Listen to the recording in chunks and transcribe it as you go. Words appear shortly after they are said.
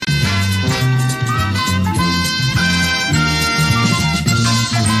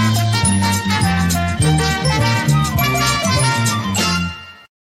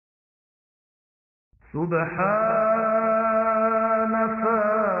سبحان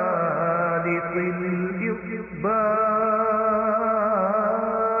فالق الإصباح.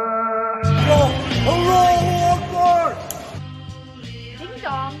 Allahu Akbar! Ding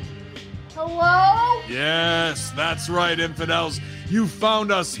dong. Hello? Yes, that's right, infidels. You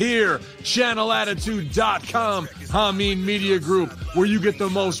found us here, channelattitude.com, Hameen Media Group, where you get the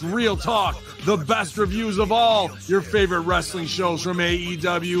most real talk, the best reviews of all your favorite wrestling shows from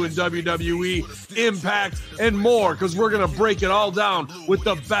AEW and WWE, Impact, and more, because we're going to break it all down with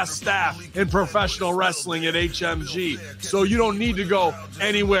the best staff in professional wrestling at HMG. So you don't need to go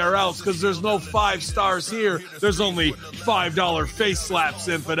anywhere else, because there's no 5 stars here. There's only $5 face slaps,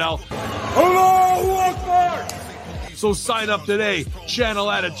 infidel. Allahu Akbar! So sign up today,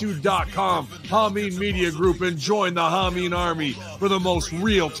 channelattitude.com, Hameen Media Group, and join the Hameen Army for the most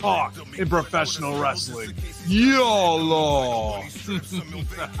real talk in professional wrestling. YOLO!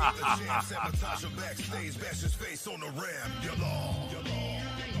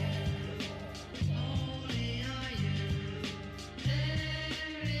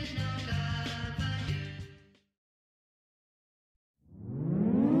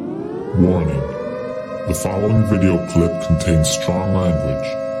 Warning. The following video clip contains strong language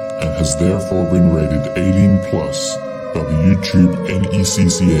and has therefore been rated 18+ by the YouTube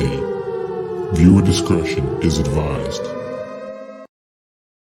NECCA. Viewer discretion is advised.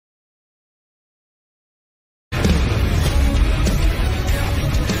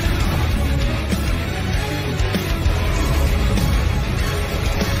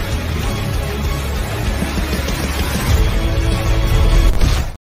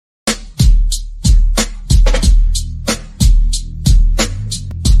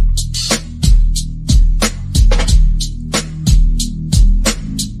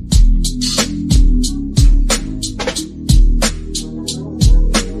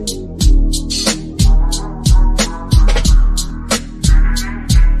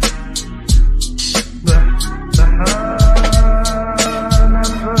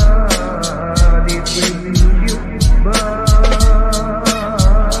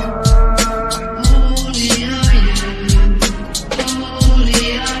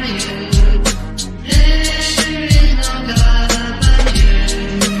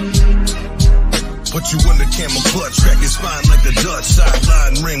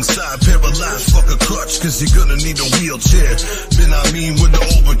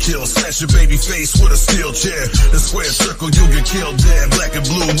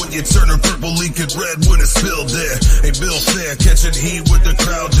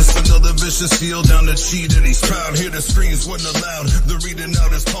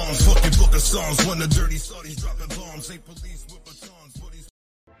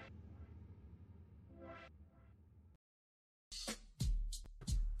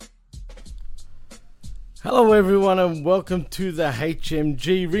 Hello everyone and welcome to the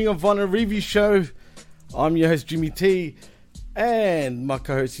HMG Ring of Honor review show. I'm your host Jimmy T and my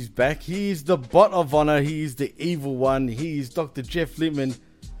co-host is back. He is the bot of honor, he is the evil one, he is Dr. Jeff Lippman.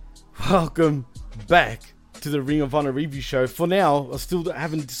 Welcome back to the Ring of Honor review show. For now, I still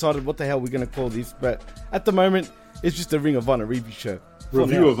haven't decided what the hell we're going to call this, but at the moment it's just a Ring of Honor review show.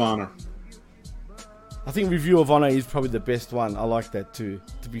 Review of Honor. I think Review of Honor is probably the best one. I like that too,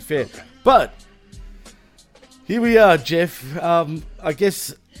 to be fair. But here we are, Jeff. I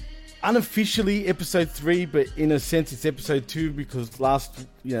guess unofficially episode 3, but in a sense it's episode 2 because the last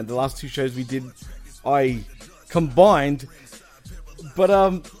 2 shows we did, I combined. But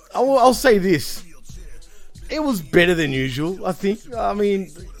I'll say this: it was better than usual. I think. I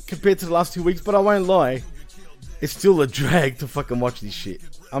mean, compared to the last 2 weeks, but I won't lie, it's still a drag to fucking watch this shit.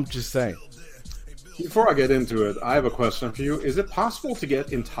 I'm just saying. Before I get into it, I have a question for you. Is it possible to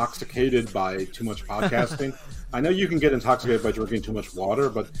get intoxicated by too much podcasting? I know you can get intoxicated by drinking too much water,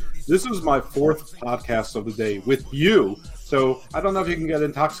 but this is my 4th podcast of the day with you. So I don't know if you can get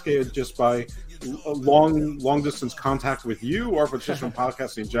intoxicated just by a long distance contact with you or if it's just from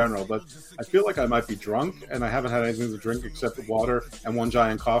podcasting in general. But I feel like I might be drunk and I haven't had anything to drink except water and one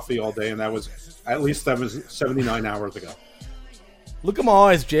giant coffee all day. And that was 79 hours ago. Look at my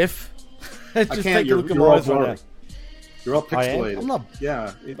eyes, Jeff. I can't. You're all blurry. You're all pixelated. I'm not.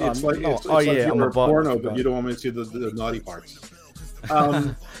 Yeah, it's like you're I'm a porno, but you don't want me to see the naughty parts.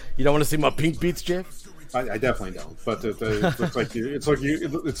 You don't want to see my pink bits, Jeff? I definitely don't. But it's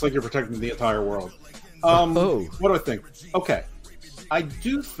like you're protecting the entire world. What do I think? Okay, I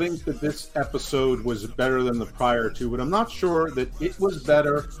do think that this episode was better than the prior two, but I'm not sure that it was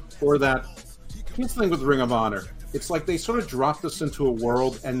better or that. Here's the thing with Ring of Honor. It's like they sort of dropped us into a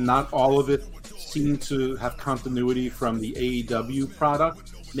world and not all of it seemed to have continuity from the AEW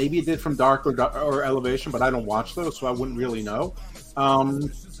product. Maybe it did from Dark or Elevation, but I don't watch those, so I wouldn't really know.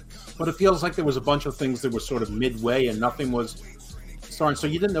 But it feels like there was a bunch of things that were sort of midway and nothing was starting. So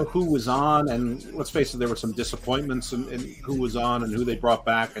you didn't know who was on, and let's face it, there were some disappointments in who was on and who they brought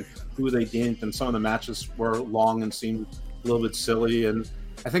back and who they didn't. And some of the matches were long and seemed a little bit silly. And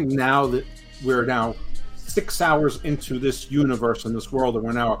I think now that we're now 6 hours into this universe and this world, and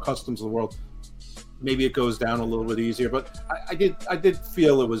we're now accustomed to the world, maybe it goes down a little bit easier. But I did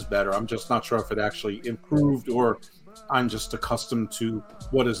feel it was better. I'm just not sure if it actually improved, or I'm just accustomed to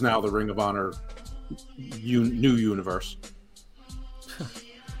what is now the Ring of Honor new universe.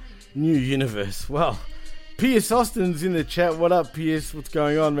 New universe. Well, Pierce Austin's in the chat. What up, Pierce? What's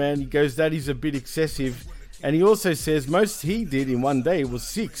going on, man? He goes, that is a bit excessive. And he also says most he did in one day was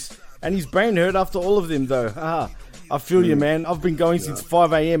 6. And his brain hurt after all of them, though. I feel you, man. I've been going since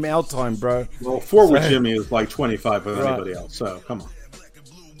 5 a.m. our time, bro. Well, 4 with Jimmy is like 25 with anybody else, so come on.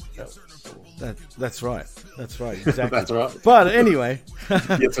 That's right. That's right. Exactly. That's right. But anyway.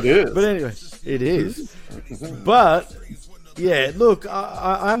 Yes, it is. But anyway, it is. But, yeah, look,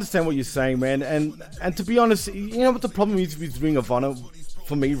 I understand what you're saying, man. And to be honest, you know what the problem is with Ring of Honor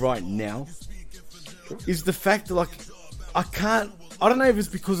for me right now? Is the fact that, like, I don't know if it's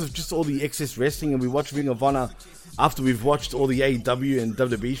because of just all the excess wrestling and we watch Ring of Honor after we've watched all the AEW and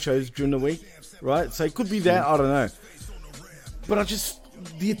WWE shows during the week, right? So it could be that, I don't know. But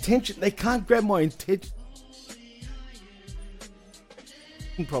the attention, they can't grab my attention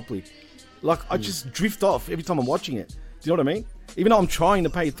properly. Like, I just drift off every time I'm watching it. Do you know what I mean? Even though I'm trying to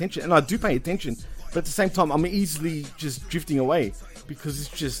pay attention, and I do pay attention, but at the same time, I'm easily just drifting away because it's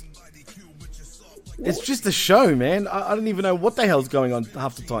just a show, man. I don't even know what the hell's going on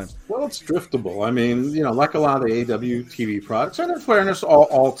half the time. Well, it's driftable. I mean, you know, like a lot of the AEW TV products, and in fairness,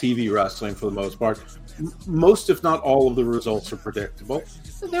 all TV wrestling for the most part, most, if not all, of the results are predictable.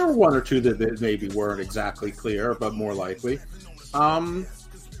 There were one or two that maybe weren't exactly clear, but more likely.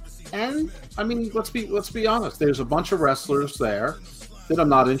 And I mean, let's be honest. There's a bunch of wrestlers there that I'm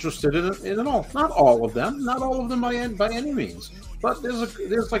not interested in at all. Not all of them by any means. But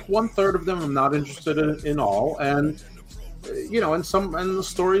there's like 1/3 of them I'm not interested in all, and you know, and the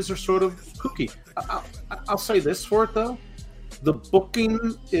stories are sort of kooky. I'll say this for it though, the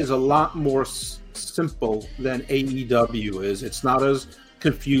booking is a lot more simple than AEW is. It's not as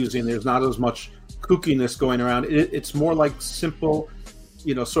confusing. There's not as much kookiness going around. It's more like simple,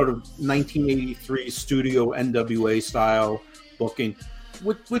 you know, sort of 1983 studio NWA style booking,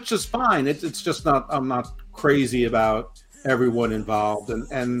 which is fine. It's just not. I'm not crazy about everyone involved,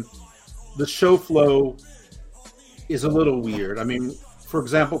 and the show flow is a little weird. I mean, for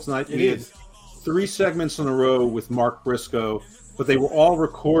example, tonight we had 3 segments in a row with Mark Briscoe, but they were all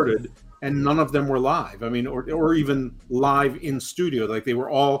recorded and none of them were live. I mean, or even live in studio. Like they were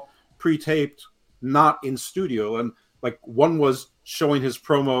all pre-taped, not in studio. And like one was showing his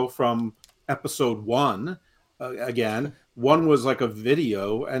promo from episode 1 again. One was like a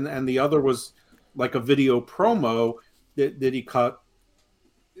video, and the other was like a video promo that he cut.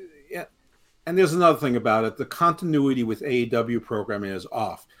 Yeah. And there's another thing about it. The continuity with AEW programming is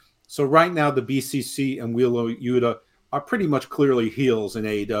off. So right now the BCC and Wheeler Yuta are pretty much clearly heels in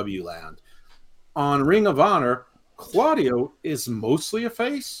AEW land. On Ring of Honor, Claudio is mostly a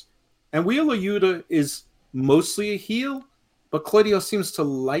face, and Wheeler Yuta is mostly a heel, but Claudio seems to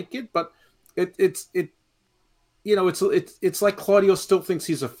like it. But it's like Claudio still thinks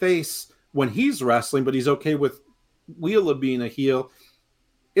he's a face when he's wrestling, but he's okay with Wheeler being a heel.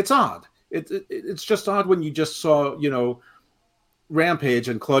 It's odd. It's just odd when you just saw, you know, Rampage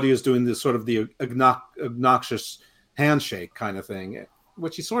and Claudio's doing this sort of the obnoxious handshake kind of thing,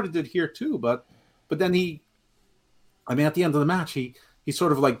 which he sort of did here too. But then at the end of the match, he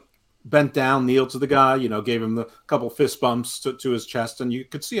sort of like bent down, kneeled to the guy, you know, gave him the couple fist bumps to his chest, and you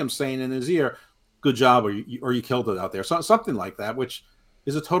could see him saying in his ear, "Good job," or you killed it out there. So something like that, which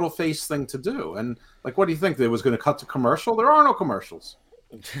is a total face thing to do. And like, what do you think? They was going to cut to commercial? There are no commercials.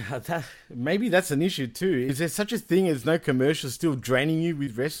 Maybe that's an issue too. Is there such a thing as no commercials still draining you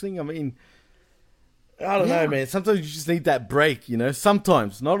with wrestling? I mean, I don't know, man. Sometimes you just need that break, you know.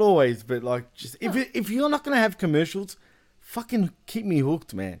 Sometimes, not always, but like, just if you're not going to have commercials, fucking keep me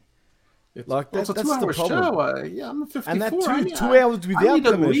hooked, man. That's the problem. Show. I'm 54. And that 2 hours without I need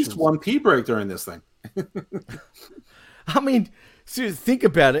commercials. at least one pee break during this thing. I mean, seriously, think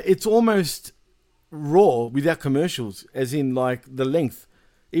about it. It's almost Raw without commercials, as in like the length.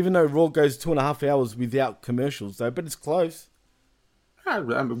 Even though Raw goes 2.5 hours without commercials, though, but it's close. I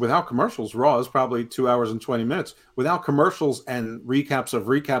mean, without commercials, Raw is probably 2 hours and 20 minutes. Without commercials and recaps of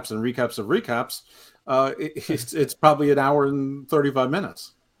recaps and recaps of recaps, it's probably 1 hour and 35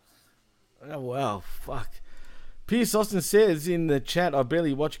 minutes. Oh, wow, fuck. Pierce Austin says in the chat, I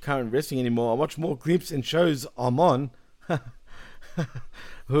barely watch current wrestling anymore. I watch more clips and shows I'm on.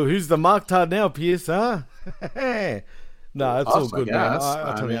 Who's the marktard now, Pierce, huh? No, it's all good, man.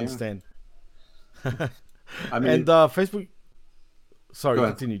 I totally understand. I mean, and Facebook... Sorry, go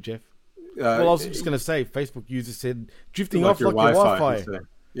ahead. continue, Jeff. Well, I was just going to say, Facebook user said, drifting off like your Wi-Fi.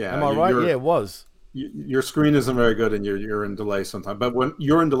 Yeah, am I right? Yeah, it was. Your screen isn't very good, and you're in delay sometimes. But when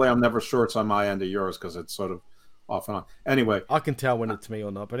you're in delay, I'm never sure it's on my end or yours because it's sort of off and on. Anyway, I can tell when it's me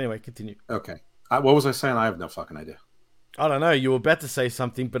or not. But anyway, continue. Okay. What was I saying? I have no fucking idea. I don't know. You were about to say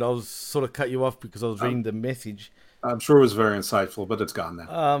something, but I was sort of cut you off because I was reading the message. I'm sure it was very insightful, but it's gone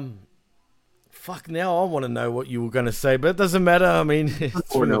now. Fuck, now I want to know what you were going to say, but it doesn't matter. I mean,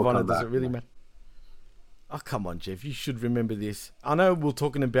 it's Ring of Honor. Does it really matter? Oh, come on, Jeff. You should remember this. I know we're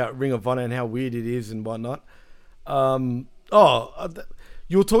talking about Ring of Honor and how weird it is and whatnot. You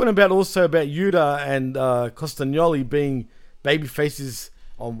were talking about also about Yuta and Costagnoli being baby faces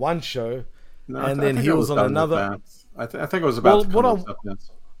on one show and then heels on another. I think it was about what I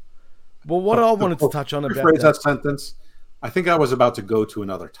wanted to touch on about that sentence, I think I was about to go to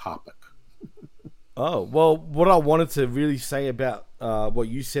another topic. Oh, well, what I wanted to really say about what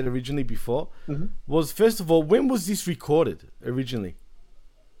you said originally before was, first of all, when was this recorded originally?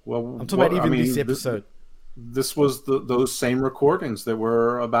 Well, I'm talking about this episode. This was those same recordings that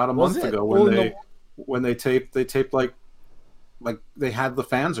were about a month ago when they taped like they had the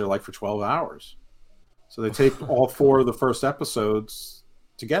fans there like for 12 hours. So they taped all 4 of the first episodes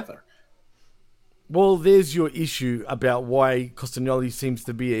together. Well, there's your issue about why Costagnoli seems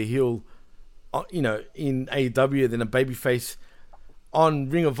to be a heel, in AEW than a babyface on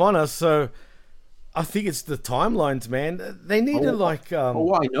Ring of Honor. So I think it's the timelines, man. They need to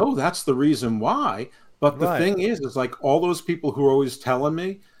I know that's the reason why. But the thing is like all those people who are always telling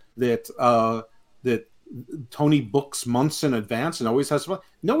me that that Tony books months in advance and always has fun.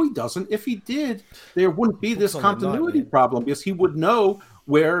 No, he doesn't. If he did, there wouldn't be this continuity problem because he would know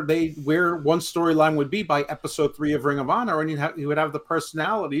where one storyline would be by episode 3 of Ring of Honor, and he would have the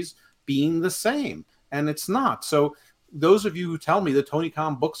personalities being the same, and it's not. So those of you who tell me that Tony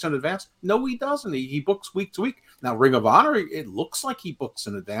Khan books in advance, no, he doesn't. He books week to week. Now, Ring of Honor, it looks like he books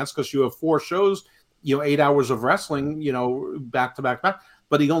in advance because you have 4 shows, 8 hours of wrestling, back to back to back.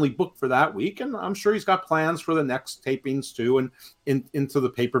 But he only booked for that week, and I'm sure he's got plans for the next tapings too, and into the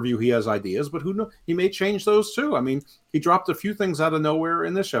pay-per-view he has ideas, but who knows? He may change those too. I mean, he dropped a few things out of nowhere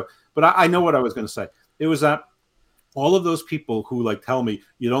in this show. But I know what I was going to say. It was that all of those people who tell me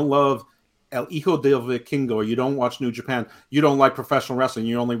you don't love El Hijo del Vikingo, or you don't watch New Japan, you don't like professional wrestling,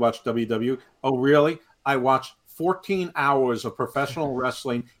 you only watch WWE. Oh, really? I watched 14 hours of professional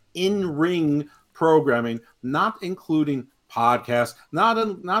wrestling in-ring programming, not including podcasts, not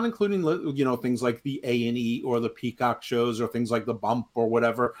including things like the A&E or the Peacock shows or things like the Bump or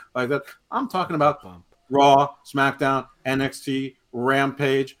whatever like that. I'm talking about Raw, SmackDown, NXT,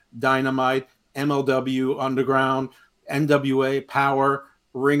 Rampage, Dynamite, MLW, Underground, NWA, Power,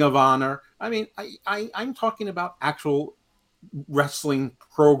 Ring of Honor. I mean, I'm talking about actual wrestling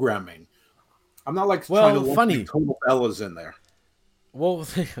programming. I'm not trying to funny total fellas in there. Well,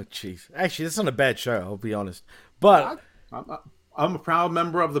 jeez. Actually, that's not a bad show, I'll be honest. But I'm a proud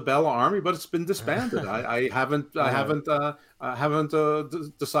member of the Bella Army, but it's been disbanded. I haven't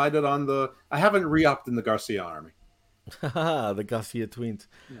decided on I haven't re-upped in the Garcia Army. The Garcia twins.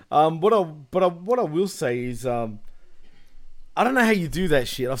 Yeah. What I will say is, I don't know how you do that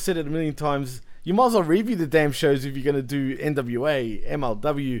shit. I've said it a million times. You might as well review the damn shows if you're going to do NWA,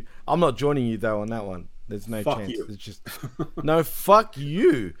 MLW. I'm not joining you though on that one. There's no chance. You. There's just no fuck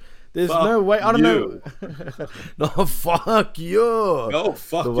you. There's no way. I don't know. No, fuck you. Go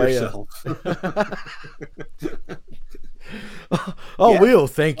fuck yourself. Will,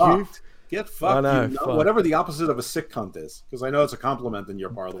 thank you. Get fucked. Whatever the opposite of a sick cunt is, because I know it's a compliment in your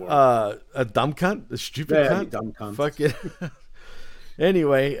part of the world. A dumb cunt, a stupid cunt. Dumb cunt. Fuck it.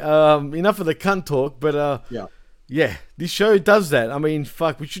 Anyway, enough of the cunt talk. But yeah, this show does that. I mean,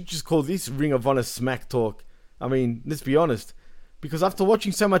 fuck, we should just call this Ring of Honor Smack Talk. I mean, let's be honest. Because after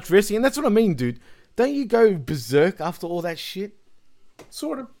watching so much wrestling, and that's what I mean, dude, don't you go berserk after all that shit?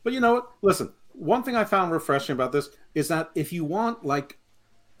 Sort of. But you know what? Listen, one thing I found refreshing about this is that if you want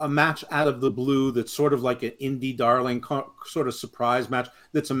a match out of the blue that's sort of like an indie darling sort of surprise match,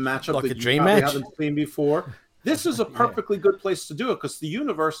 that's a matchup like that a dream you match? Haven't seen before, this is a perfectly good place to do it because the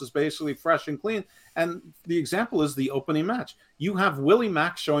universe is basically fresh and clean. And the example is the opening match. You have Willie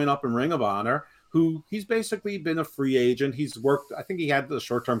Mack showing up in Ring of Honor, who he's basically been a free agent. He's worked, I think he had the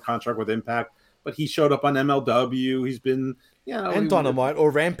short-term contract with Impact, but he showed up on MLW. He's been And Dynamite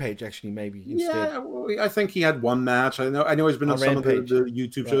or Rampage, actually, maybe instead. Yeah, well, I think he had one match. I know he's been on some Rampage. of the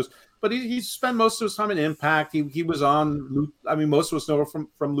YouTube shows, but he spent most of his time in Impact. He was on. I mean, most of us know from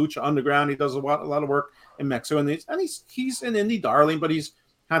Lucha Underground. He does a lot of work in Mexico, and he's an indie darling, but he's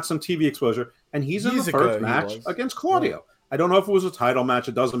had some TV exposure, and he's in the first match against Claudio. Yeah. I don't know if it was a title match.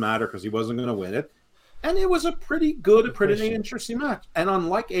 It doesn't matter because he wasn't going to win it. And it was a pretty interesting match. And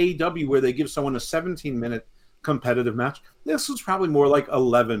unlike AEW, where they give someone a 17-minute competitive match, this was probably more like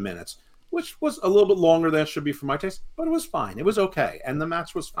 11 minutes, which was a little bit longer than it should be for my taste, but it was fine. It was okay, and the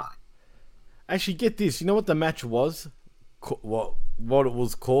match was fine. Actually, get this. You know what the match was? What it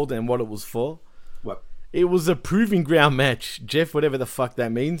was called and what it was for? What? It was a proving ground match, Jeff, whatever the fuck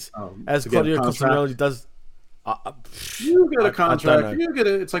that means. As Claudio Castagnoli does... you get a contract. You get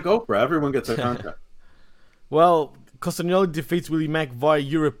it. It's like Oprah. Everyone gets a contract. Well, Castagnoli defeats Willie Mack via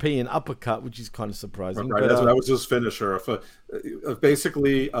European uppercut, which is kind of surprising. Right, that was his finisher.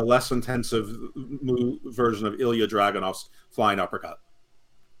 Basically, a less intensive version of Ilya Dragunov's flying uppercut.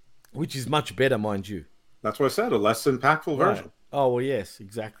 Which is much better, mind you. That's what I said, a less impactful version. Right. Oh, well, yes,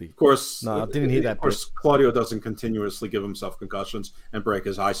 exactly. Of course, no, I didn't hear that. Of course, Claudio doesn't continuously give himself concussions and break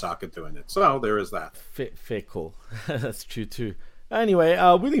his eye socket doing it. So there is that. Fair call. That's true, too. Anyway,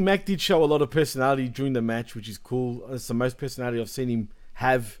 Willie Mack did show a lot of personality during the match, which is cool. It's the most personality I've seen him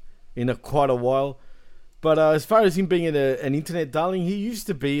have in quite a while. But as far as him being an internet darling, he used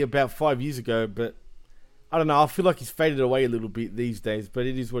to be about 5 years ago. But I don't know. I feel like he's faded away a little bit these days. But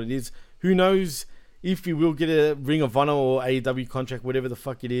it is what it is. Who knows if he will get a Ring of Honor or AEW contract, whatever the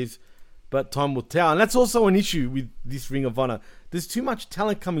fuck it is. But time will tell. And that's also an issue with this Ring of Honor. There's too much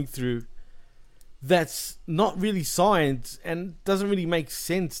talent coming through that's not really signed and doesn't really make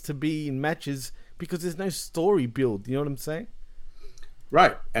sense to be in matches because there's no story build. You know what I'm saying?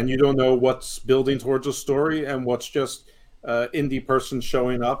 Right. And you don't know what's building towards a story and what's just indie person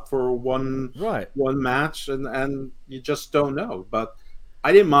showing up for one match, and you just don't know. But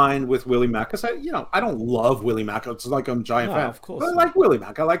I didn't mind with Willie Mack because I don't love Willie Mack. It's like I'm a giant fan. Of course. But I like Willie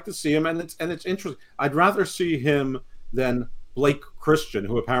Mack. I like to see him, and it's interesting. I'd rather see him than Blake Christian,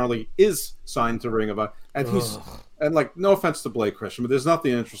 who apparently is signed to Ring of Honor, and like, no offense to Blake Christian, but there's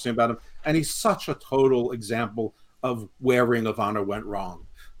nothing interesting about him, and he's such a total example of where Ring of Honor went wrong.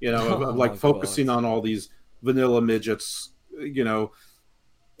 Of like focusing on all these vanilla midgets. I don't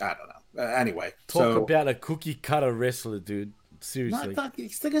know. Anyway, talk about a cookie cutter wrestler, dude. Seriously, the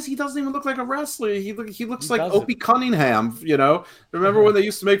thing is, he doesn't even look like a wrestler. He looks like Opie Cunningham. Remember when they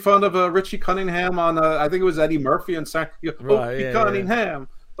used to make fun of Richie Cunningham on I think it was Eddie Murphy and Opie Cunningham.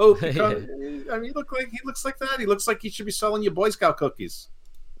 Opie Cunningham. I mean, he looks like that. He looks like he should be selling you Boy Scout cookies.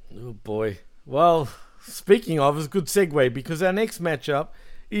 Oh boy. Well, speaking of, it's a good segue because our next matchup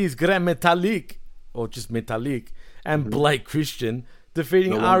is Grand Metalik, or just Metalik, and Blake Christian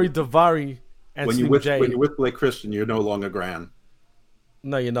defeating Ari Daivari. And when you're with Blake Christian, you're no longer Grand.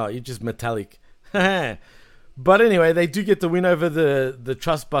 No, you're not. You're just metallic. But anyway, they do get the win over the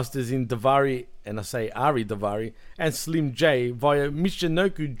Trustbusters in Daivari, and I say Ari Daivari, and Slim J via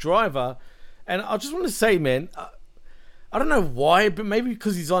Michinoku Driver. And I just want to say, man, I don't know why, but maybe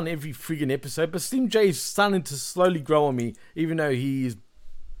because he's on every friggin' episode, but Slim J is starting to slowly grow on me, even though he is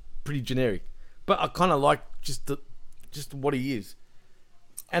pretty generic. But I kind of like just what he is.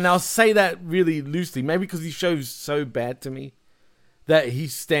 And I'll say that really loosely, maybe because he shows so bad to me that he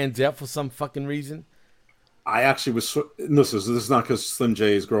stands out for some fucking reason. I actually was... This is not because Slim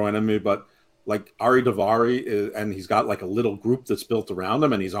J is growing on me, but like Ari Daivari, and he's got like a little group that's built around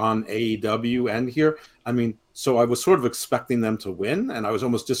him, and he's on AEW and here. I mean, so I was sort of expecting them to win, and I was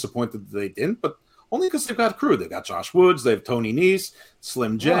almost disappointed that they didn't, but only because they've got crew. They've got Josh Woods, they have Tony Nese,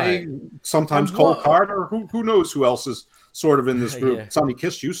 Slim J, sometimes Cole Carter. Who knows who else is sort of in this group? Sonny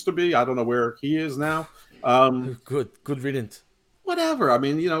Kiss used to be. I don't know where he is now. Good riddance. Whatever. I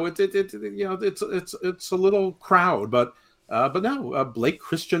mean, it's a little crowd, but no, Blake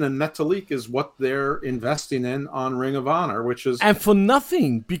Christian and Metalik is what they're investing in on Ring of Honor, which is for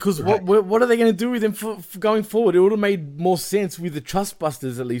nothing, because what are they going to do with them for going forward? It would have made more sense with the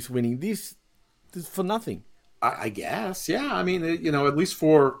Trustbusters at least winning this for nothing. I guess, yeah. I mean, at least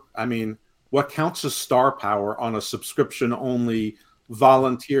what counts as star power on a subscription-only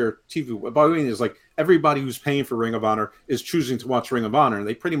volunteer TV? What I mean is, like, everybody who's paying for Ring of Honor is choosing to watch Ring of Honor, and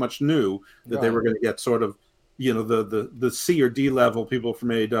they pretty much knew that they were going to get sort of, the C or D level people from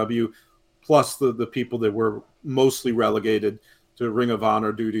AEW, plus the people that were mostly relegated to Ring of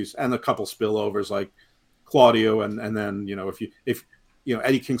Honor duties, and a couple spillovers like Claudio, and then if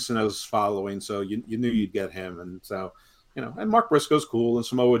Eddie Kingston has following, so you knew you'd get him, and so and Mark Briscoe's cool, and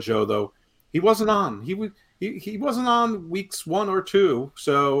Samoa Joe, though He wasn't on. He wasn't on weeks 1 or 2.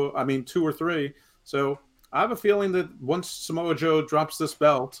 So I mean 2 or 3. So I have a feeling that once Samoa Joe drops this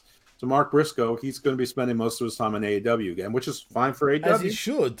belt to Mark Briscoe, he's going to be spending most of his time in AEW again, which is fine for AEW. As he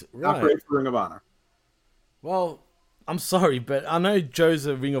should. Right. Not great for Ring of Honor. Well, I'm sorry, but I know Joe's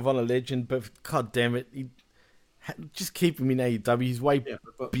a Ring of Honor legend, but god damn it, just keep him in AEW. He's way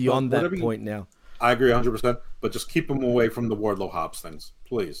beyond that point now. I agree 100%, but just keep him away from the Wardlow Hobbs things,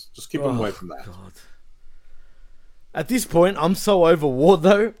 please. Just keep him away from that. God. At this point, I'm so over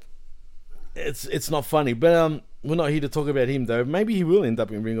Wardlow. It's not funny, but we're not here to talk about him though. Maybe he will end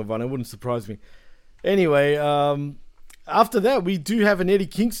up in Ring of Honor. It wouldn't surprise me. Anyway, after that, we do have an Eddie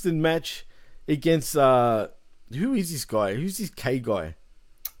Kingston match against who is this guy? Who's this K guy?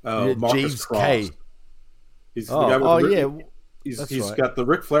 Marcus Jeeves Cross. K. He's the guy with yeah. He's got the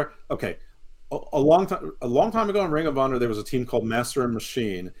Ric Flair. Okay, a long time ago in Ring of Honor, there was a team called Master and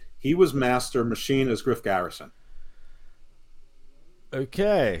Machine. He was Master. Machine is Griff Garrison.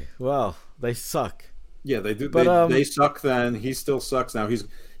 Okay, well, they suck. Yeah, they do. But, they suck then. He still sucks now.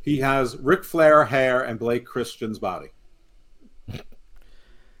 He has Ric Flair hair and Blake Christian's body.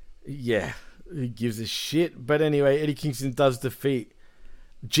 Yeah, who gives a shit? But anyway, Eddie Kingston does defeat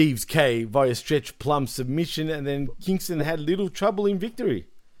Jeeves K via stretch plum submission, and then Kingston had little trouble in victory.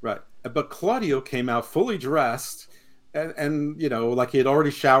 Right. But Claudio came out fully dressed and like he had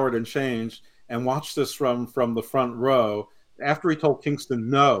already showered and changed and watched this from the front row after he told Kingston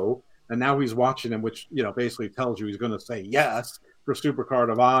no, and now he's watching him, which basically tells you he's going to say yes for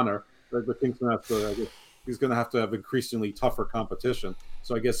Supercard of Honor. But Kingston he's going to have increasingly tougher competition.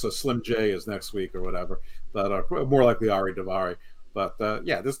 So I guess Slim J is next week or whatever, but more likely Ari Daivari. But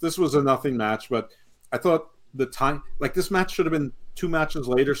this was a nothing match. But I thought the time, like this match should have been 2 matches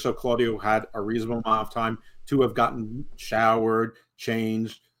later, so Claudio had a reasonable amount of time to have gotten showered,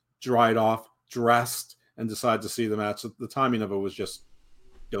 changed, dried off, dressed, and decide to see the match. The timing of it was just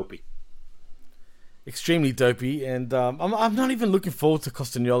dopey. Extremely dopey, and I'm not even looking forward to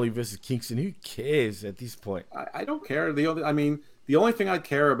Castagnoli versus Kingston. Who cares at this point? I don't care. The only thing I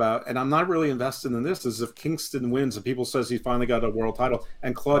care about, and I'm not really invested in this, is if Kingston wins and people says he finally got a world title,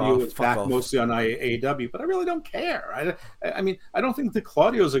 and Claudio is back mostly on AEW. But I really don't care. I don't think that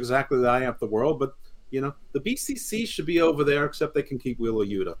Claudio is exactly the eye of the world, but the BCC should be over there, except they can keep Wheeler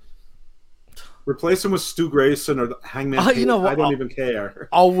Yuta. Replace him with Stu Grayson or Hangman. I don't even care.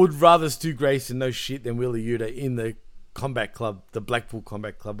 I would rather Stu Grayson no shit than Wheeler Yuta in the Combat Club, the Blackpool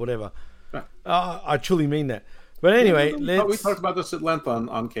Combat Club, whatever. Right. I truly mean that. But anyway, we talked about this at length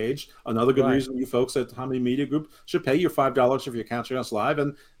on Cage. Another good reason you folks at Harmony Media Group should pay your $5 if you're catching us live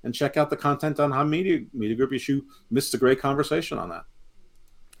and check out the content on Harmony Media Group. You missed a great conversation on that.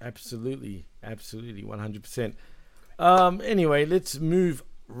 Absolutely, 100%. Anyway, let's move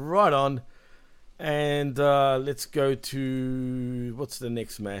right on. And let's go to, what's the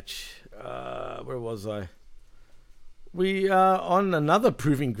next match? Where was I? We are on another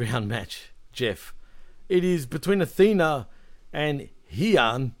Proving Ground match, Jeff. It is between Athena and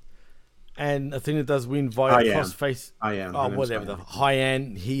Heian. And Athena does win via crossface. Whatever.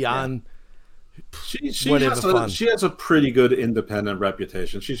 Heian, Heian. She has a pretty good independent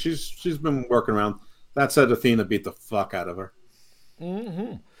reputation. She's been working around. That said, Athena beat the fuck out of her.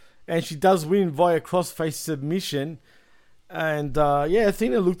 Mm-hmm. And she does win via crossface submission. And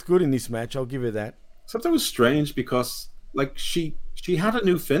Athena looked good in this match. I'll give her that. Something was strange because she had a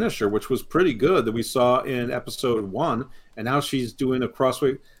new finisher, which was pretty good that we saw in episode 1. And now she's doing a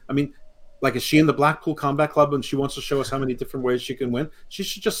crossface. Is she in the Blackpool Combat Club and she wants to show us how many different ways she can win? She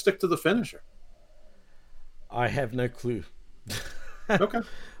should just stick to the finisher. I have no clue. Okay.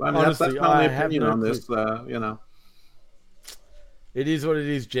 Honestly, that's my opinion on this, It is what it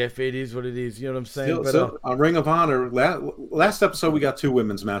is, Jeff. It is what it is. You know what I'm saying? On Ring of Honor, last episode we got 2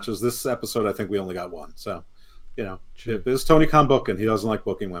 women's matches. This episode, I think we only got 1. So, it's Tony Khan booking. He doesn't like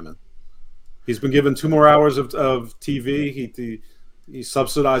booking women. He's been given 2 more hours of TV. He's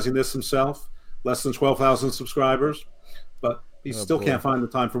subsidizing this himself. Less than 12,000 subscribers, but he still can't find the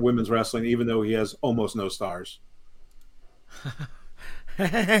time for women's wrestling, even though he has almost no stars.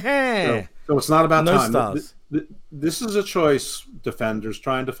 So it's not about no time. Stars. This is a choice. Defenders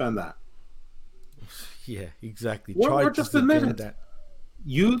try and defend that. Yeah, exactly. Or just admit it. That.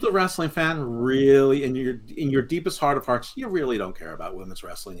 You, the wrestling fan, really, in your deepest heart of hearts, you really don't care about women's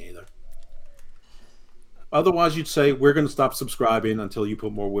wrestling either. Otherwise, you'd say we're going to stop subscribing until you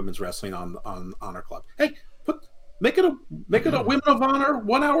put more women's wrestling on Honor Club. Hey, make it a Women of Honor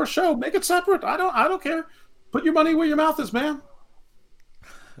 1-hour show. Make it separate. I don't care. Put your money where your mouth is, man.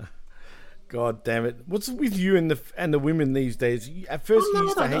 God damn it! What's with you and the women these days? At first, you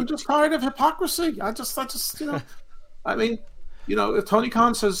used to hate. I'm just tired of hypocrisy. I just, I mean, if Tony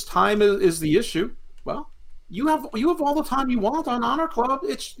Khan says time is the issue, well, you have all the time you want on Honor Club.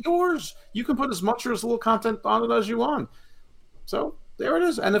 It's yours. You can put as much or as little content on it as you want. So there it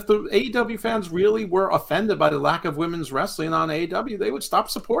is. And if the AEW fans really were offended by the lack of women's wrestling on AEW, they would stop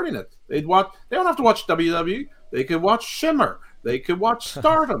supporting it. They don't have to watch WWE. They could watch Shimmer. They could watch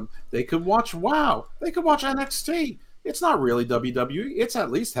Stardom. They could watch WoW. They could watch NXT. It's not really WWE. It's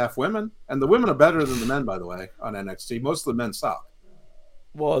at least half women. And the women are better than the men, by the way, on NXT. Most of the men suck.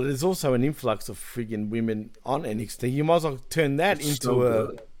 Well, there's also an influx of friggin' women on NXT. You might as well turn that into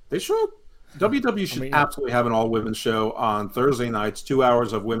a... They should. WWE should absolutely have an all-women show on Thursday nights, 2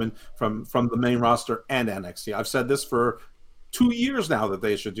 hours of women from the main roster and NXT. I've said this for 2 years now that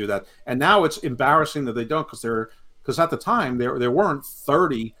they should do that. And now it's embarrassing that they don't because at the time there weren't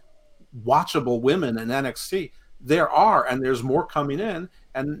 30 watchable women in NXT. There are, and there's more coming in,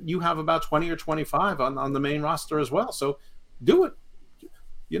 and you have about 20 or 25 on the main roster as well. So do it.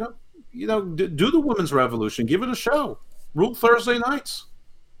 Do the women's revolution. Give it a show. Rule Thursday nights.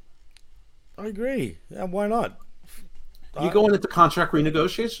 I agree. Yeah, why not? You going into contract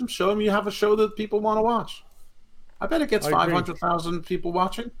renegotiations, show them you have a show that people want to watch. I bet it gets 500,000 people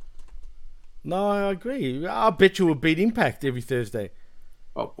watching. No, I agree. I bet you will beat Impact every Thursday.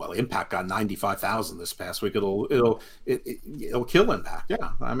 Oh well, Impact got 95,000 this past week. It'll kill Impact. Yeah,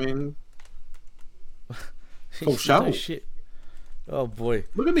 I mean, full show. No shit. Oh boy!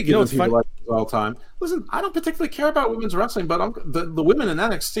 Look at me giving people like this all the time. Listen, I don't particularly care about women's wrestling, but the women in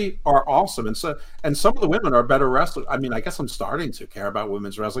NXT are awesome, and some of the women are better wrestlers. I mean, I guess I'm starting to care about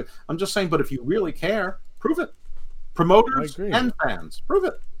women's wrestling. I'm just saying, but if you really care, prove it. Promoters and fans, prove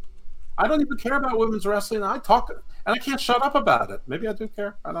it. I don't even care about women's wrestling. I talk, and I can't shut up about it. Maybe I do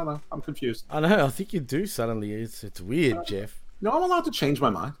care. I don't know. I'm confused. I know. I think you do. Suddenly, it's weird, Jeff. No, I'm allowed to change my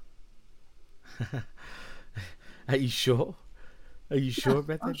mind. Are you sure? Are you sure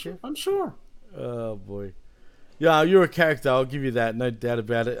about that, Jeff? I'm sure. Oh, boy. Yeah, you're a character. I'll give you that. No doubt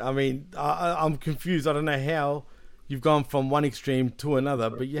about it. I mean, I'm confused. I don't know how you've gone from one extreme to another,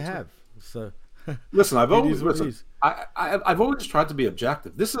 but you have. So, listen, I've always tried to be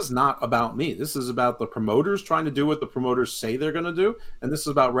objective. This is not about me. This is about the promoters trying to do what the promoters say they're going to do, and this is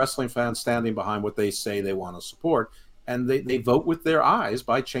about wrestling fans standing behind what they say they want to support. And they vote with their eyes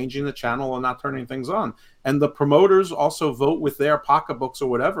by changing the channel and not turning things on. And the promoters also vote with their pocketbooks or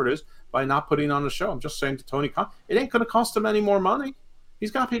whatever it is by not putting on a show. I'm just saying to Tony Khan, it ain't going to cost him any more money.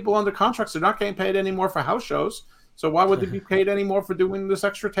 He's got people under contracts. They're not getting paid any more for house shows. So why would they be paid any more for doing this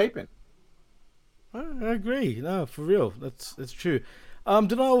extra taping? I agree. No, for real. That's true.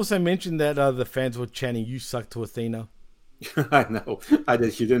 Did I also mention that the fans were chanting, "You suck" to Athena? I know. I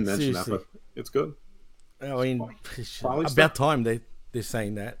did. You didn't mention that, but it's good. I mean, about time they're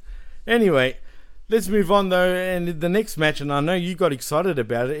saying that. Anyway, let's move on though. And the next match, and I know you got excited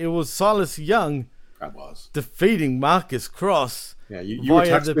about it. It was Silas Young defeating Marcus Cross. Yeah, you were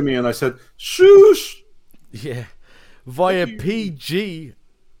texting me and I said, "Shoosh." Yeah, via PG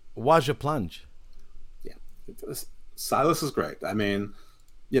Waja Plunge. Yeah, Silas is great. I mean,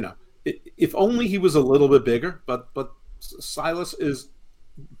 if only he was a little bit bigger, but Silas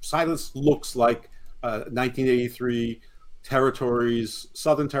looks like 1983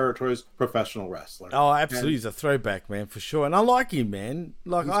 Southern Territories professional wrestler. Oh, absolutely. He's a throwback, man, for sure. And I like him, man.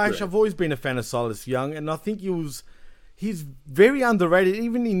 Like, I've always been a fan of Silas Young, and I think he's very underrated,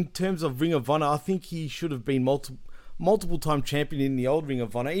 even in terms of Ring of Honor. I think he should have been multiple time champion in the old Ring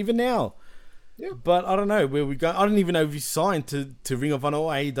of Honor, even now. Yeah. But I don't know where we go. I don't even know if he's signed to Ring of Honor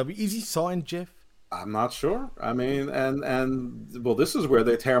or AEW. Is he signed, Jeff? I'm not sure. I mean, and well, this is where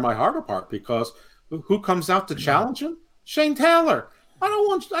they tear my heart apart, because who comes out to challenge him? Shane Taylor. I don't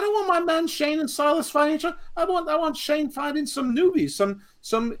want my man Shane and Silas fighting each other. I want Shane fighting some newbies,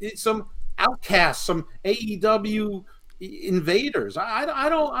 some outcasts, some AEW invaders. I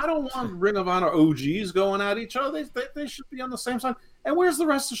don't want Ring of Honor OGs going at each other. They should be on the same side. And where's the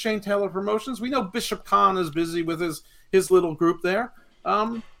rest of Shane Taylor Promotions? We know Bishop Khan is busy with his little group there.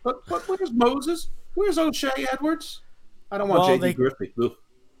 But where's Moses? Where's O'Shea Edwards? I don't want JD Griffey. Ugh.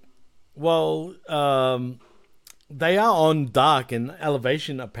 Well, they are on Dark and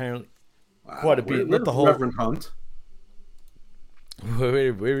Elevation apparently quite a bit. Not the whole Reverend Hunt.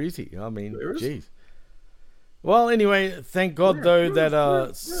 Where is he? I mean, jeez. Well, anyway, thank God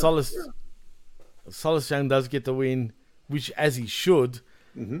that Silas Young does get the win, which as he should.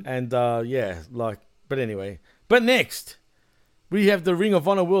 Mm-hmm. And but anyway. But next, we have the Ring of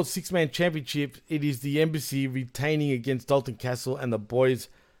Honor World 6-Man Championship. It is the Embassy retaining against Dalton Castle and the boys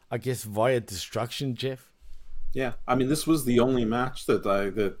I guess, via destruction, Jeff. Yeah, I mean, this was the only match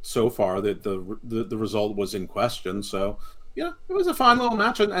that so far that the result was in question. So, yeah, it was a fine little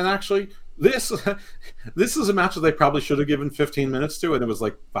match, and actually, this this is a match that they probably should have given 15 minutes to, and it was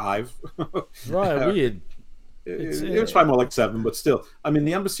like 5. Right, weird. It was probably more like 7, but still, I mean,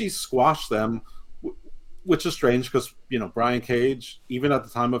 the Embassy squashed them, which is strange because Brian Cage, even at the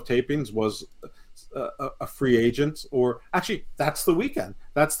time of tapings, was a free agent. Or actually, that's the weekend.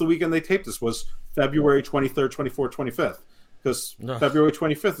 That's the weekend they taped this, was February 23rd, 24th, 25th, because February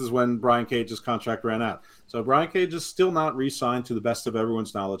 25th is when Brian Cage's contract ran out. So Brian Cage is still not re-signed, to the best of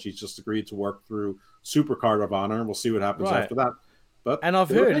everyone's knowledge. He's just agreed to work through Supercard of Honor, and we'll see what happens after that. And I've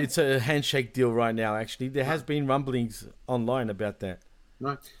heard it's a handshake deal right now, actually. There has been rumblings online about that.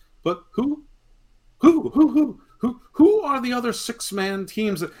 Right. But who are the other 6-man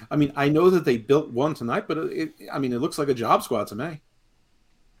teams? I mean, I know that they built one tonight, but it looks like a job squad to me.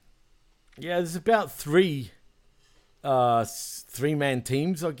 Yeah, there's about 3-man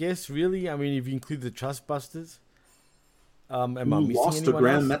teams, I guess, really. I mean, if you include the Trustbusters. Am I missing lost to anyone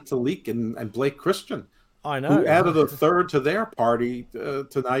Grand else? Metalik and Blake Christian. I know. Who added a third to their party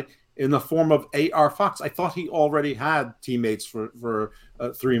tonight in the form of A.R. Fox. I thought he already had teammates for a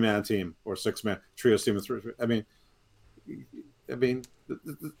 3-man team or 6-man trio team. I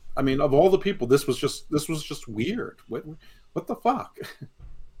mean, of all the people, this was just weird. What the fuck?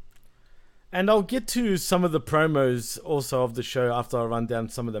 And I'll get to some of the promos also of the show after I run down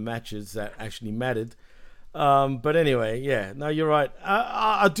some of the matches that actually mattered. But anyway, yeah, no, you're right.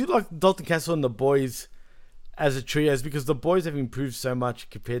 I do like Dalton Castle and the boys as a trios, because the boys have improved so much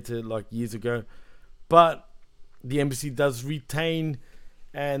compared to like years ago. But the Embassy does retain,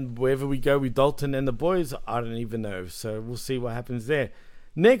 and wherever we go with Dalton and the boys, I don't even know. So we'll see what happens there.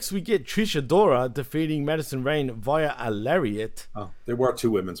 Next, we get Trish Adora defeating Madison Rayne via a lariat. Oh, there were 2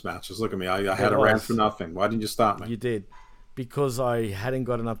 women's matches. Look at me. I had a rant for nothing. Why didn't you stop me? You did. Because I hadn't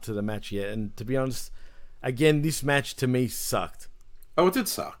gotten up to the match yet. And to be honest, again, this match to me sucked. Oh, it did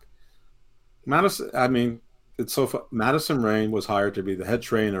suck. Madison Rayne was hired to be the head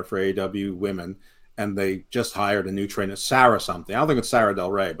trainer for AEW Women, and they just hired a new trainer, Sarah something. I don't think it's Sarah Del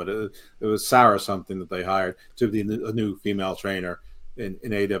Rey, but it was Sarah something that they hired to be a new female trainer in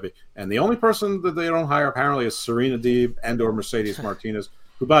AEW. And the only person that they don't hire apparently is Serena Deeb and or Mercedes Martinez,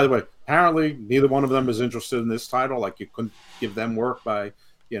 who, by the way, apparently neither one of them is interested in this title. Like, you couldn't give them work by,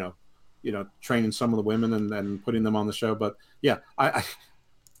 training some of the women and putting them on the show. But yeah,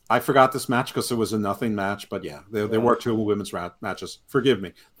 I forgot this match because it was a nothing match. But yeah, there were 2 women's matches. Forgive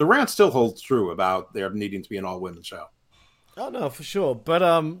me. The rant still holds true about there needing to be an all-women show. Oh, no, for sure. But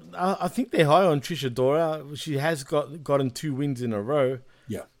I think they're high on Trish Adora. She has gotten 2 wins in a row.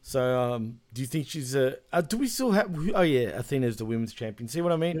 Yeah. So do you think she's do we still have... Oh, yeah, Athena's the women's champion. See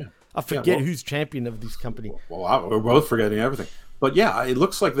what I mean? Yeah. I forget who's champion of this company. Well, we're both forgetting everything. But yeah, it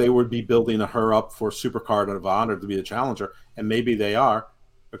looks like they would be building her up for Supercard of Honor to be a challenger. And maybe they are,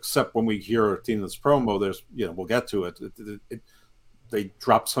 except when we hear Athena's promo, there's, we'll get to it. They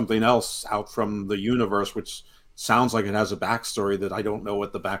dropped something else out from the universe, which sounds like it has a backstory that I don't know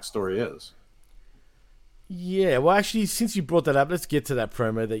what the backstory is. Yeah, well, actually, since you brought that up, let's get to that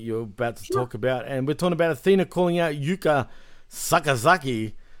promo that you're about to talk about. And we're talking about Athena calling out Yuka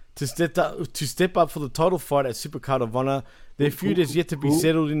Sakazaki to step up for the title fight at Supercard of Honor. Their feud is yet to be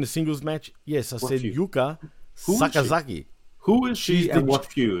settled in the singles match. Yes, I said feud? Yuka Sakazaki. Who is she and what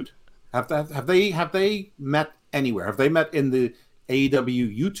feud? Have they met anywhere? Have they met in the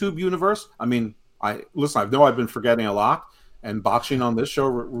AEW YouTube universe? I mean, I know I've been forgetting a lot and botching on this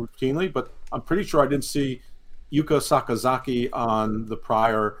show routinely, but I'm pretty sure I didn't see Yuka Sakazaki on the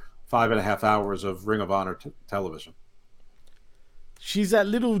prior 5.5 hours of Ring of Honor television. She's that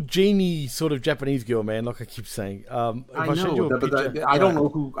little genie sort of Japanese girl, man, like I keep saying. I know, but I don't know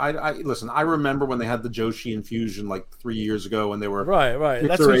who... Listen, I remember when they had the Joshi infusion like 3 years ago when they were... Right.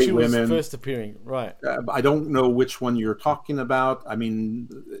 That's when she was first appearing. Right. I don't know which one you're talking about. I mean,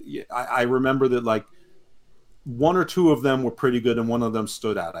 I remember that like 1 or 2 of them were pretty good and one of them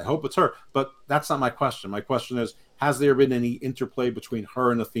stood out. I hope it's her, but that's not my question. My question is, has there been any interplay between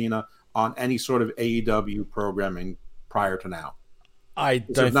her and Athena on any sort of AEW programming prior to now? I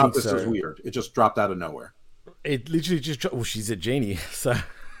don't think this so. Is weird. It just dropped out of nowhere. It literally just dropped. Well, she's a genie, so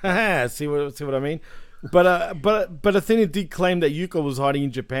see what I mean. But Athena did claim that Yuka was hiding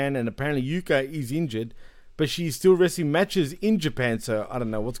in Japan, and apparently Yuka is injured, but she's still wrestling matches in Japan. So I don't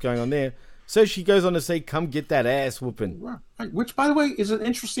know what's going on there. So she goes on to say, "Come get that ass whooping," right. Which, by the way, is an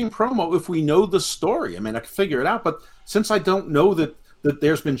interesting promo if we know the story. I mean, I can figure it out, but since I don't know that that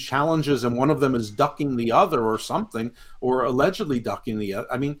there's been challenges and one of them is ducking the other or something, or allegedly ducking the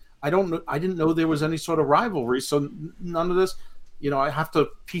other. I mean, I don't know. I didn't know there was any sort of rivalry. So none of this, I have to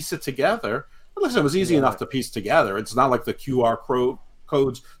piece it together. But listen, it was easy enough to piece together. It's not like the QR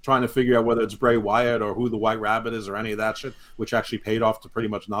codes trying to figure out whether it's Bray Wyatt or who the White Rabbit is or any of that shit, which actually paid off to pretty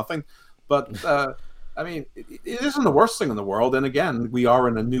much nothing. But I mean, it isn't the worst thing in the world. And again, we are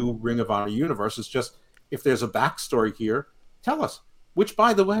in a new Ring of Honor universe. It's just, if there's a backstory here, tell us. Which,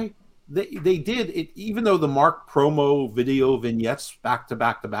 by the way, they did it, even though the Mark promo video vignettes back to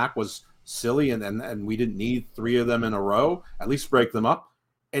back to back was silly, and we didn't need 3 of them in a row. At least break them up.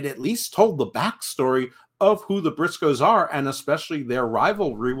 It at least told the backstory of who the Briscoes are, and especially their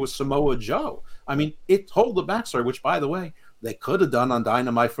rivalry with Samoa Joe. I mean, it told the backstory, which, by the way, they could have done on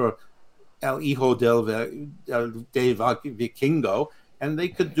Dynamite for El Hijo de Vikingo, and they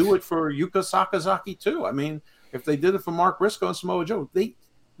could do it for Yuka Sakazaki too. I mean, if they did it for Mark Briscoe and Samoa Joe, they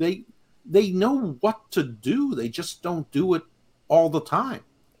know what to do. They just don't do it all the time.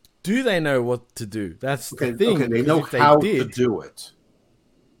 Do they know what to do? That's the thing. Okay, they know how to do it.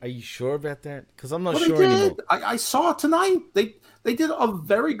 Are you sure about that? Because I'm not sure anymore. I saw it tonight. They did a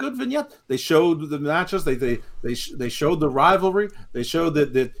very good vignette. They showed the matches. They showed the rivalry. They showed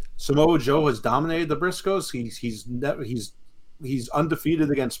that Samoa Joe has dominated the Briscoes. He's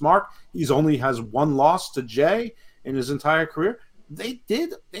undefeated against Mark. He's only has 1 loss to Jay in his entire career. They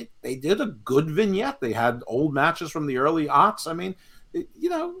did a good vignette. They had old matches from the early aughts. I mean,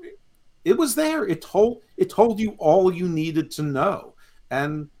 it was there. It told you all you needed to know.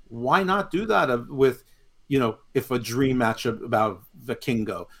 And why not do that with, if a dream match about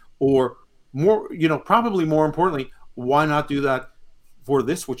Vikingo, or more, probably more importantly, why not do that for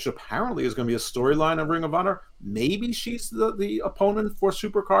this, which apparently is going to be a storyline of Ring of Honor? Maybe she's the opponent for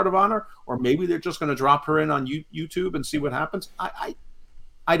Supercard of Honor, or maybe they're just going to drop her in on YouTube and see what happens.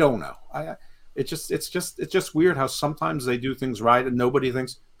 I don't know. It's just weird how sometimes they do things right and nobody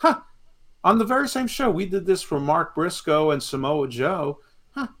thinks, on the very same show, we did this for Mark Briscoe and Samoa Joe.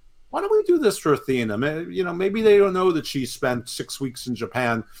 Why don't we do this for Athena? Maybe they don't know that she spent 6 weeks in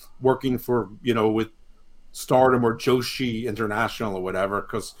Japan working for, with Stardom or Joshi International or whatever,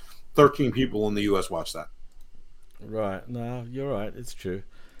 because 13 people in the U.S. watch that. Right. No, you're right. It's true.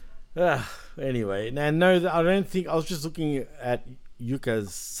 Anyway, now, no, I don't think... I was just looking at Yuka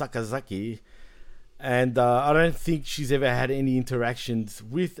Sakazaki, and I don't think she's ever had any interactions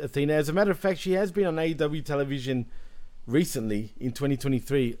with Athena. As a matter of fact, she has been on AEW television recently in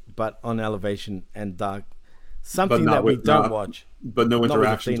 2023, but on Elevation and Dark. Something that we don't watch. But no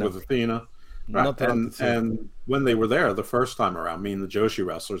interactions with Athena. Right. Not that and when they were there the first time around, the Joshi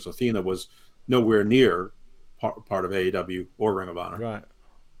wrestlers, Athena was nowhere near part of AEW or Ring of Honor. Right.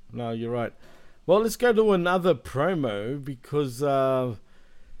 No, you're right. Well, let's go to another promo, because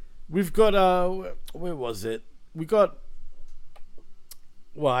we've got where was it? We got...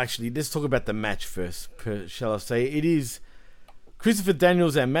 Well, actually, let's talk about the match first, shall I say. It is Christopher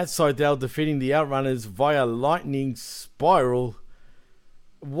Daniels and Matt Sydal defeating the Outrunners via Lightning Spiral.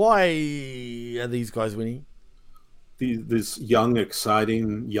 Why are these guys winning? These young,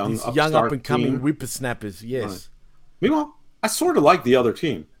 exciting, young up-and-coming whippersnappers, yes. Right. Meanwhile, I sort of like the other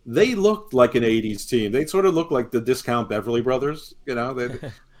team. They looked like an 80s team. They sort of looked like the Discount Beverly Brothers.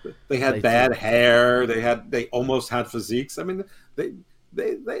 They had bad hair. They almost had physiques. I mean,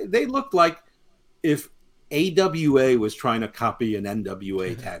 they looked like if AWA was trying to copy an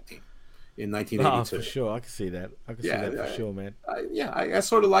NWA tag team in 1982. Oh, for sure. I can see that. See that for sure, man. I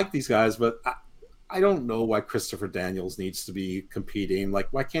sort of like these guys, but I don't know why Christopher Daniels needs to be competing. Like,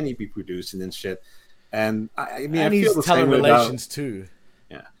 why can't he be producing and shit? And I he's feel the talent same relations too.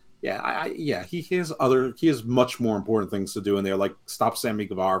 He has much more important things to do in there, like stop Sammy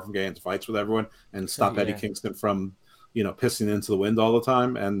Guevara from getting into fights with everyone, and stop Eddie Kingston from pissing into the wind all the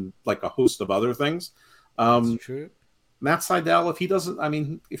time, and like a host of other things. That's true. Matt Sydal, if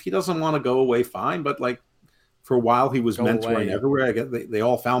he doesn't want to go away, fine. But like for a while, he was mentoring everywhere. I guess they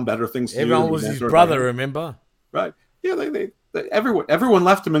all found better things to do. Everyone was his brother, remember? Right? Yeah, everyone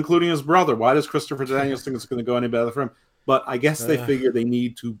left him, including his brother. Why does Christopher Daniels think it's going to go any better for him? But I guess they figure they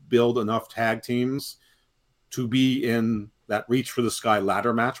need to build enough tag teams to be in that Reach for the Sky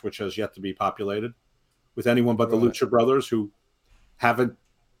ladder match, which has yet to be populated with anyone but the Lucha Brothers, who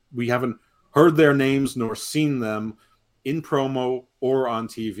we haven't heard their names nor seen them in promo or on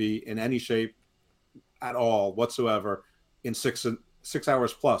TV in any shape at all whatsoever in 6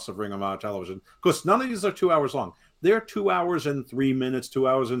 hours plus of Ring of Honor television. Because none of these are 2 hours long. They're 2 hours and 3 minutes, 2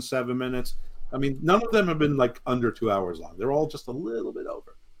 hours and 7 minutes. I mean, none of them have been like under 2 hours long. They're all just a little bit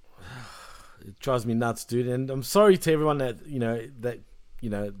over. It drives me nuts, dude. And I'm sorry to everyone that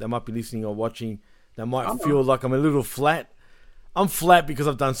they might be listening or watching. They might feel like I'm a little flat. I'm flat because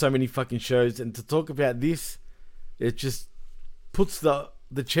I've done so many fucking shows, and to talk about this, it just puts the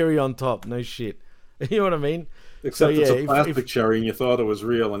cherry on top. No shit. You know what I mean? Except it's a plastic cherry, and you thought it was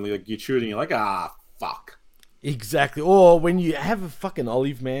real, and you chew it, and you're like, fuck. Exactly. Or when you have a fucking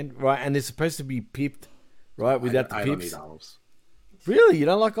olive, man, right, and they're supposed to be pipped, right, without the pips. I don't eat olives. Really? You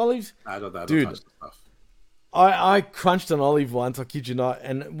don't like olives? I don't touch Dude, the stuff. I crunched an olive once, I kid you not,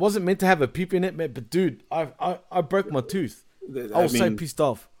 and it wasn't meant to have a pip in it, but dude, I broke my tooth. I was so pissed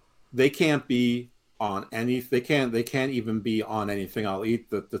off. They can't be on any. They can't even be on anything I'll eat.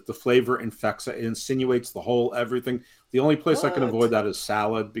 The flavor infects it. It insinuates the whole everything. The only place I can avoid that is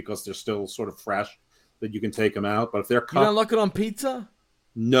salad because they're still sort of fresh that you can take them out. But if they're cut, you don't like it on pizza?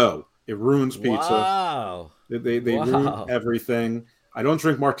 No, it ruins pizza. Wow. They ruin everything. I don't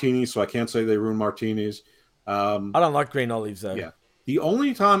drink martinis, so I can't say they ruin martinis. I don't like green olives though. Yeah. The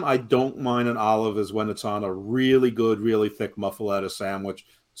only time I don't mind an olive is when it's on a really good, really thick muffaletta sandwich,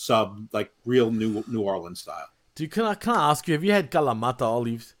 like real New Orleans style. Dude, can I ask you, have you had Kalamata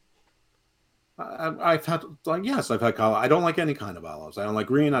olives? I've had, yes, I've had Kalamata. I don't like any kind of olives. I don't like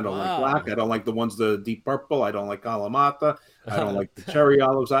green. I don't like black. I don't like the ones the deep purple. I don't like Kalamata. I don't like the cherry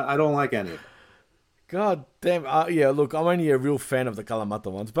olives. I don't like any of them. God damn. Yeah, look, I'm only a real fan of the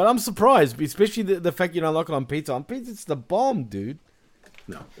Kalamata ones, but I'm surprised, especially the fact you don't like it on pizza. On pizza, it's the bomb, dude.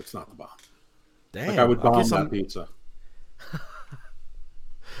 No, it's not the bomb. Damn. Like I would bomb that pizza.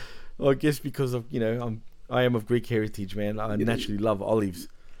 Well, I guess because of, I am of Greek heritage, man. I naturally love olives.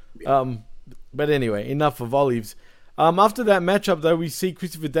 But anyway, enough of olives. After that matchup, though, we see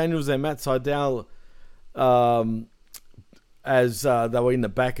Christopher Daniels and Matt Sydal as they were in the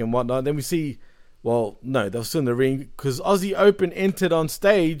back and whatnot. Then we see, well, no, they were still in the ring because Aussie Open entered on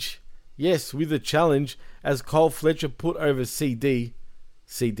stage, yes, with a challenge as Cole Fletcher put over CD,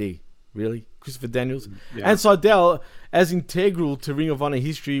 really? Christopher Daniels. Yeah. And Sydal as integral to Ring of Honor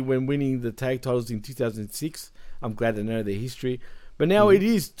history when winning the tag titles in 2006. I'm glad to know their history. But now it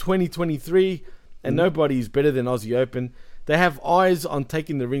is 2023 and nobody is better than Aussie Open. They have eyes on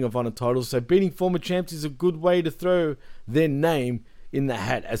taking the Ring of Honor titles, so beating former champs is a good way to throw their name in the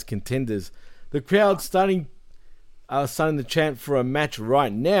hat as contenders. The crowd starting to chant for a match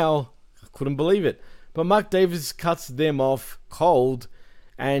right now. I couldn't believe it. But Mark Davis cuts them off cold,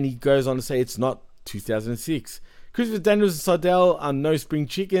 and he goes on to say it's not 2006. Christopher Daniels and Sydal are no spring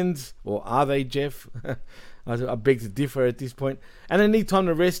chickens, or are they, Jeff? I beg to differ at this point. And they need time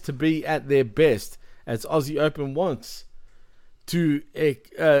to rest to be at their best, as Aussie Open wants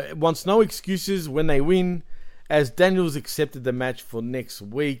no excuses when they win, as Daniels accepted the match for next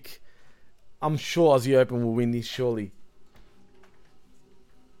week. I'm sure Aussie Open will win this, surely.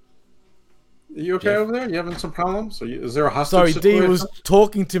 Are you okay, Jeff? Over there? You having some problems? Is there a hostage Sorry, situation? D was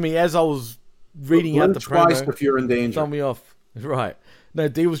talking to me as I was reading out the promo. If you're in danger. Throw me off. Right. No,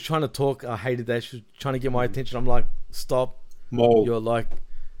 D was trying to talk. I hated that. She was trying to get my attention. I'm like, stop. Mole. You're like...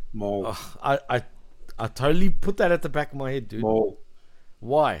 Mole. I totally put that at the back of my head, dude. Mole.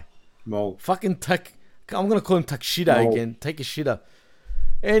 Why? Mole. Fucking I'm going to call him Takshida again. Take a shitter.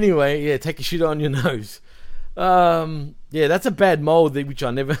 Anyway, yeah, take a shitter on your nose. Yeah, that's a bad mole which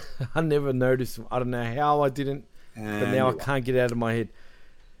I never noticed. I don't know how I didn't, but now I can't get it out of my head.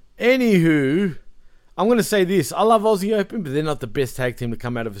 Anywho, I'm going to say this. I love Aussie Open, but they're not the best tag team to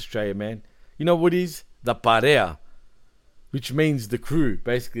come out of Australia, man. You know what is? The Parea, which means the crew,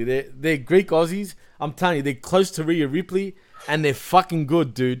 basically. They're Greek Aussies. I'm telling you, they're close to Rhea Ripley, and they're fucking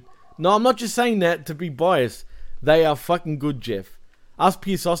good, dude. No, I'm not just saying that to be biased. They are fucking good, Jeff. Ask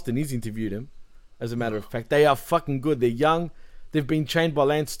Pierce Austin. He's interviewed him. As a matter of fact, they are fucking good. They're young. They've been trained by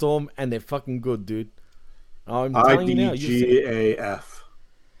Lance Storm, and they're fucking good, dude. I'm telling you now. IDGAF.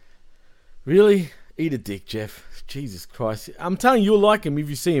 Really? Eat a dick, Jeff. Jesus Christ. I'm telling you, you'll like them if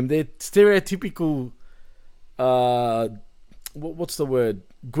you see them. They're stereotypical, what's the word?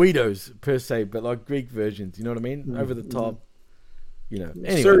 Guidos, per se, but like Greek versions. You know what I mean? Over the top. You know.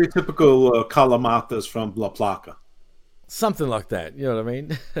 Anyway. Stereotypical Kalamatas from La Placa. Something like that. You know what I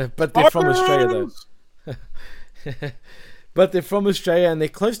mean? But they're from Australia, though. But they're from Australia, and they're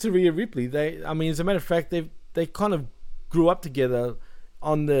close to Rhea Ripley. As a matter of fact, they kind of grew up together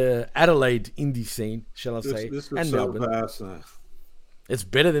on the Adelaide indie scene, shall I say, this and so Melbourne. fast. It's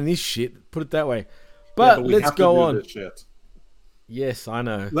better than this shit, put it that way. But let's go on. This shit. Yes, I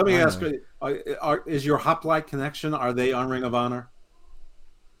know. Let me ask you, is your Hoplite connection, are they on Ring of Honor?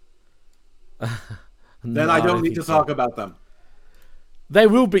 Then I don't need to talk about them. They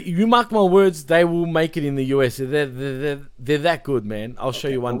will be. You mark my words. They will make it in the US. They're that good, man. I'll show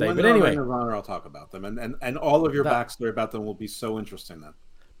you one day. But anyway, Ring of Honor, I'll talk about them, and all of your backstory about them will be so interesting. Then,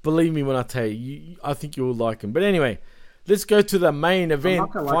 believe me when I tell you, I think you will like them. But anyway, let's go to the main event. I'm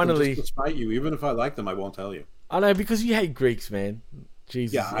not gonna finally, like them just to spite you. Even if I like them, I won't tell you. I know because you hate Greeks, man.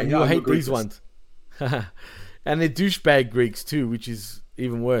 Jesus, Yeah, and you hate these ones. And they're douchebag Greeks too, which is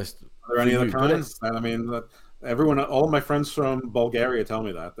even worse. Are there any other kinds? I mean, everyone, all of my friends from Bulgaria tell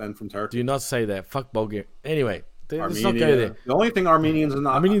me that, and from Turkey. Do not say that. Fuck Bulgaria. Anyway, let's not Armenia. go there. The only thing Armenians and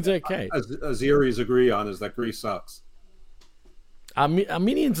Armenians are okay. Azeris agree on is that Greece sucks.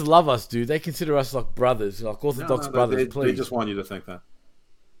 Armenians love us, dude. They consider us like brothers, like Orthodox brothers. They just want you to think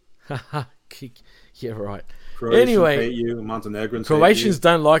that. Yeah, right. Croatians anyway, hate you. Montenegrins Croatians hate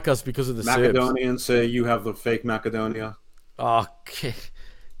you. don't like us because of the Macedonians Serbs. say you have the fake Macedonia. Oh, okay.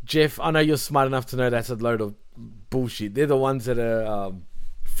 Jeff, I know you're smart enough to know that's a load of bullshit. They're the ones that are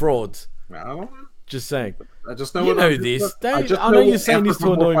frauds. I don't know. Just saying. I just know You know this. I know you're saying this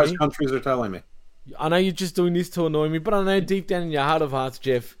to annoy me. Countries are telling me. I know you're just doing this to annoy me, but I know deep down in your heart of hearts,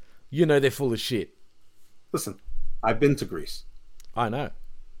 Jeff, you know they're full of shit. Listen, I've been to Greece. I know.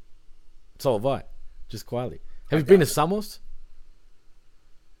 So have I. Just quietly. Have you been to Samos?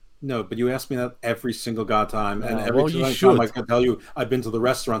 No, but you ask me that every single time, and well, every you time should. I can tell you I've been to the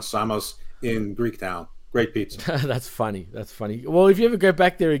restaurant Samos in Greek town. Great pizza. That's funny. That's funny. Well, if you ever go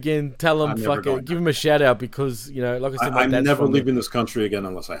back there again, tell them, give them a shout out because, you know, like I said, I'm never leaving this country again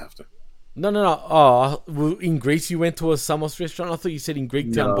unless I have to. No. Oh, well, in Greece you went to a Samos restaurant? I thought you said in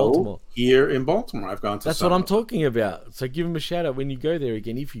Greektown, Baltimore. Here in Baltimore, I've gone to That's Samos. what I'm talking about. So give them a shout out when you go there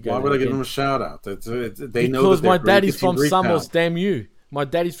again, if you go Why there would I again. give them a shout out? They know Because that my Greek. daddy's It's in from Greek Samos, town. damn you. My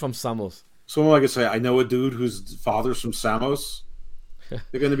daddy's from Samos. So like I say, I know a dude whose father's from Samos.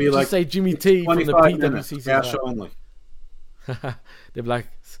 They're going to be Just like, say Jimmy T from the 25 minutes, PWC. cash only. They'll be like,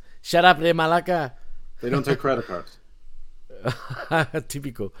 shut up, Le Malaka. They don't take credit cards.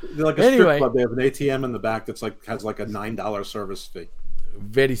 Typical. They're like a strip club. They have an ATM in the back that's like has like a $9 service fee.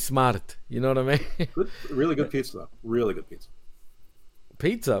 Very smart. You know what I mean? Really good pizza, though. Really good pizza.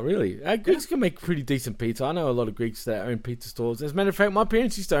 Pizza, really? Greeks can make pretty decent pizza. I know a lot of Greeks that own pizza stores. As a matter of fact, my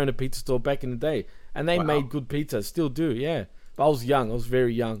parents used to own a pizza store back in the day, and they made good pizza. Still do, yeah. But I was young. I was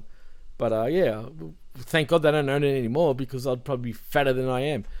very young. But yeah, thank God they don't own it anymore because I'd probably be fatter than I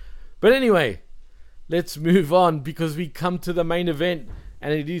am. But anyway, let's move on because we come to the main event,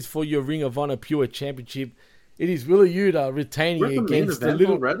 and it is for your Ring of Honor Pure Championship. It is Wheeler Yuta retaining against the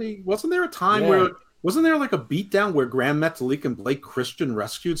little. Already? Wasn't there a time where? Wasn't there like a beatdown where Grand Metalik and Blake Christian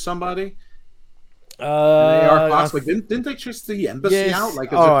rescued somebody? Didn't they chase the embassy out?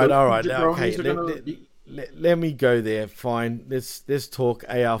 Like, all right. Okay, let me go there. Fine. Let's talk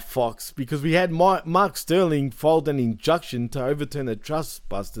AR Fox because we had Mark Sterling filed an injunction to overturn the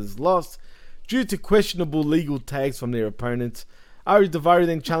Trustbusters' loss due to questionable legal tags from their opponents. Ari Daivari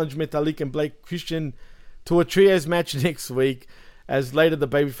then challenged Metalik and Blake Christian to a trios match next week, as later the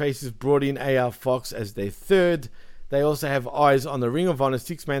babyfaces brought in AR Fox as their third. They also have eyes on the Ring of Honor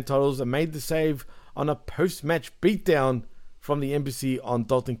 6-man titles and made the save on a post-match beatdown from the embassy on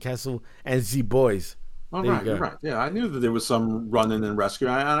Dalton Castle and Z-Boys. You're right. Yeah, I knew that there was some run-in and rescue.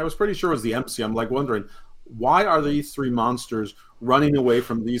 I was pretty sure it was the embassy. I'm like wondering, why are these three monsters running away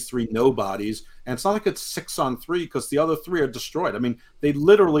from these three nobodies? And it's not like it's 6-on-3 because the other three are destroyed. I mean, they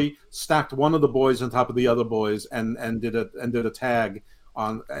literally stacked one of the boys on top of the other boys and did a tag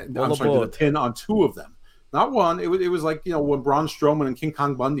on. Did a pin on two of them, not one. It was like what Braun Strowman and King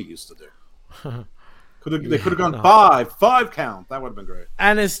Kong Bundy used to do. They could have gone five count. That would have been great.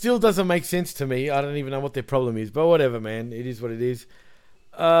 And it still doesn't make sense to me. I don't even know what their problem is, but whatever, man. It is what it is.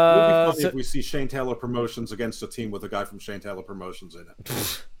 It would be funny if we see Shane Taylor Promotions against a team with a guy from Shane Taylor Promotions in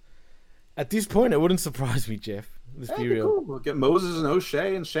it. At this point, it wouldn't surprise me, Jeff. Let's be real. Cool. We'll get Moses and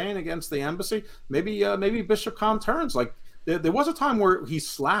O'Shea and Shane against the embassy. Maybe Bishop Khan turns. Like there was a time where he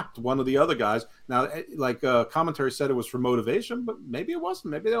slapped one of the other guys. Now, like commentary said, it was for motivation, but maybe it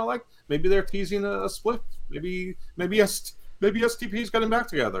wasn't. Maybe they're teasing a split. Maybe STP's getting back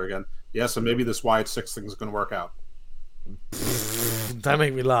together again. Yes, and maybe this Wyatt 6 thing is going to work out. Don't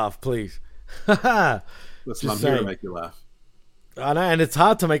make me laugh, please. Listen, I'm here to make you laugh. I know, and it's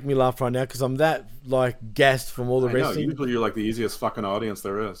hard to make me laugh right now because I'm that gassed from all the wrestling. Usually you're like the easiest fucking audience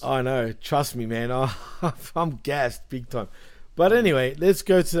there is. I know. Trust me, man. I'm gassed big time. But anyway, let's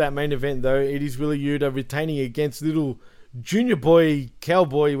go to that main event though. It is Willie Yuta retaining against little junior boy,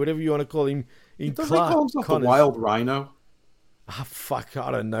 cowboy, whatever you want to call him. Does he call himself the Wild Rhino? Fuck,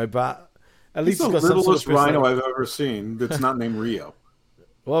 I don't know, but at least he's he's the got some littlest sort of rhino I've ever seen that's not named Rio.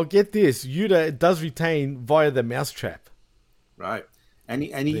 Well, get this. Yuta does retain via the mousetrap. Right. and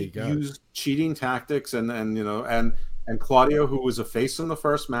he used cheating tactics, and Claudio, who was a face in the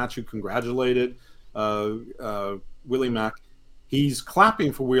first match, who congratulated Willie Mack, he's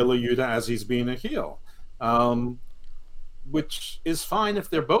clapping for Wheeler Yuta as he's being a heel, which is fine if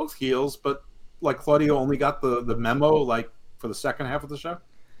they're both heels, but like Claudio only got the memo like for the second half of the show.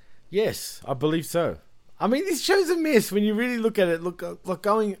 Yes, I believe so. I mean, this show's a mess when you really look at it. Look, like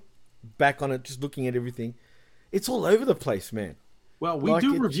going back on it, just looking at everything, it's all over the place, man. Well, we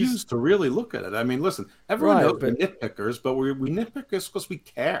do reviews to really look at it. I mean, listen, everyone knows we're nitpickers, but we nitpick because we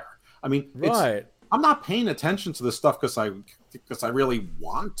care. I mean, I'm not paying attention to this stuff because I really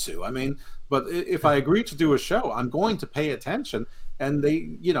want to. I mean, but if I agree to do a show, I'm going to pay attention. And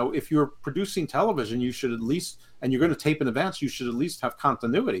if you're producing television, you should at least, and you're going to tape in advance, you should at least have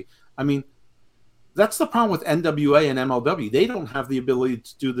continuity. I mean, that's the problem with NWA and MLW. They don't have the ability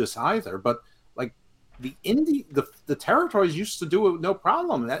to do this either. But like the territories used to do it no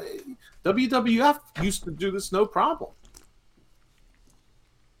problem. WWF used to do this no problem.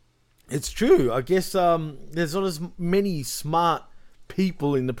 It's true. I guess there's not as many smart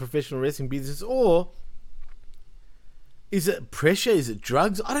people in the professional wrestling business, or is it pressure? Is it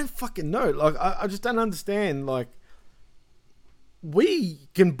drugs? I don't fucking know. Like, I just don't understand. Like, we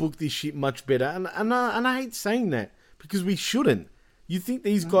can book this shit much better, and I hate saying that because we shouldn't. You think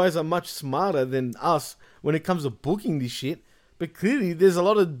these guys are much smarter than us when it comes to booking this shit, but clearly there's a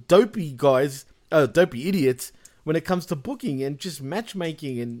lot of dopey guys, dopey idiots when it comes to booking and just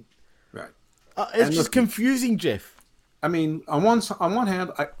matchmaking and. Right. It's just confusing, Jeff. I mean, on one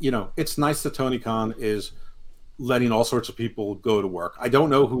hand, it's nice that Tony Khan is letting all sorts of people go to work. I don't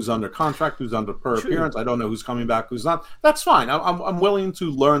know who's under contract, who's under per appearance. I don't know who's coming back, who's not. That's fine. I'm willing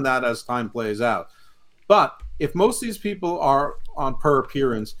to learn that as time plays out. But if most of these people are on per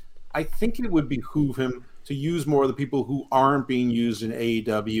appearance, I think it would behoove him to use more of the people who aren't being used in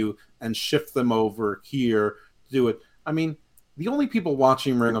AEW and shift them over here to do it. I mean, the only people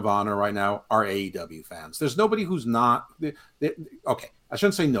watching Ring of Honor right now are AEW fans. There's nobody who's not. Okay, I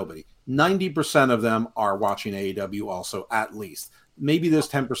shouldn't say nobody. 90% of them are watching AEW also, at least. Maybe there's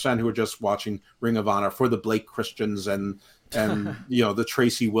 10% who are just watching Ring of Honor for the Blake Christians and the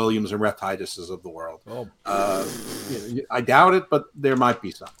Tracy Williams and Rhett Tituses of the world. I doubt it, but there might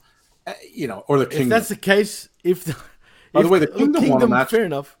be some. Or the Kingdom. If that's the case, by the way, the Kingdom won a match. Fair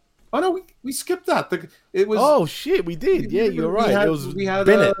enough. Oh no, we skipped that. It was. Oh shit, we did. Yeah, you're right. We had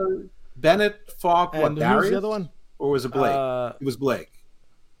Bennett. Bennett fought and Darius? Who was the other one? Or was it Blake? It was Blake.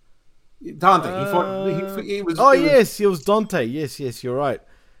 Dante. He was. Yes, it was Dante. Yes, you're right.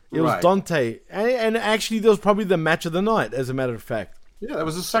 It was Dante, and actually, that was probably the match of the night, as a matter of fact. Yeah, that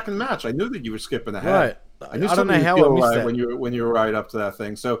was the second match. I knew that you were skipping ahead. Right. I don't know how I missed that when you were right up to that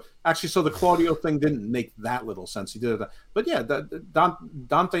thing. So actually, the Claudio thing didn't make that little sense. He did that, but yeah,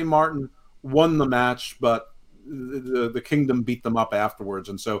 Dante Martin won the match, but the Kingdom beat them up afterwards.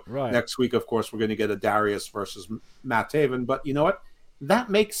 And so next week, of course, we're going to get a Darius versus Matt Taven. But you know what? That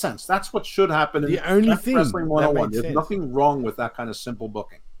makes sense. That's what should happen. The only thing Wrestling 101. There's nothing wrong with that kind of simple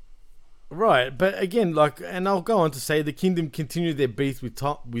booking. Right, but again, and I'll go on to say the Kingdom continued their beef with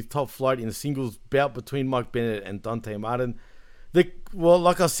Top Flight in a singles bout between Mike Bennett and Dante Martin.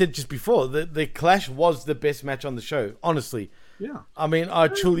 Like I said just before, the clash was the best match on the show, honestly. Yeah, I mean, I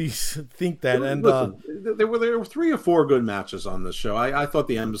truly think that. And listen, there were 3 or 4 good matches on this show. I thought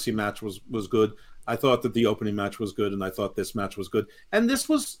the Embassy match was good. I thought that the opening match was good, and I thought this match was good. And this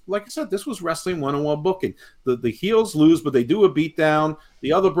was, like I said, this was Wrestling 101 booking. The heels lose, but they do a beatdown.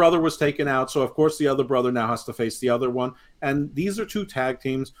 The other brother was taken out, so of course the other brother now has to face the other one. And these are 2 tag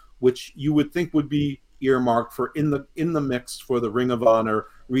teams which you would think would be earmarked for in the mix for the Ring of Honor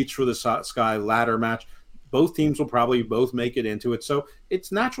Reach for the Sky ladder match. Both teams will probably both make it into it, so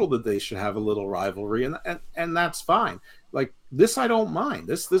it's natural that they should have a little rivalry, and that's fine. Like this, I don't mind.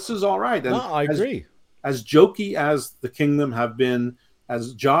 This is all right. And I agree. As jokey as the Kingdom have been,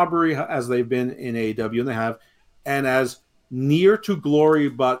 as jobbery as they've been in AEW, and they have, and as near to glory,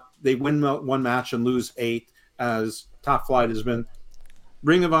 but they win 1 match and lose 8, as Top Flight has been.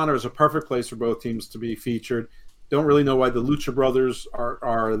 Ring of Honor is a perfect place for both teams to be featured. Don't really know why the Lucha Brothers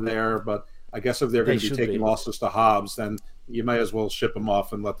are there, but I guess if they're going to be taking losses to Hobbs, then you might as well ship them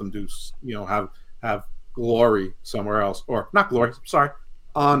off and let them do, have glory somewhere else, or not glory. Sorry,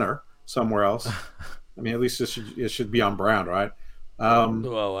 honor somewhere else. I mean, at least it should be on brand, right?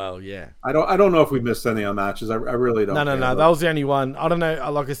 Yeah. I don't know if we missed any on matches. I really don't. No. That was the only one. I don't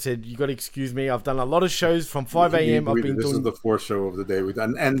know. Like I said, you got to excuse me. I've done a lot of shows from 5 a.m. This is the 4th show of the day we've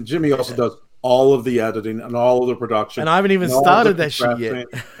done, and Jimmy also does all of the editing and all of the production. And I haven't even and all started of the that shit yet.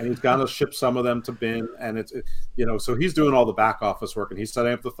 compressing, and he's got to ship some of them to bin, and so he's doing all the back office work, and he's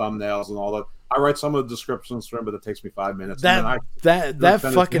setting up the thumbnails and all that. I write some of the descriptions for him, but it takes me 5 minutes. That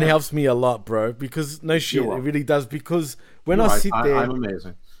fucking helps me a lot, bro. Because no shit, it really does. Because when I sit there, I'm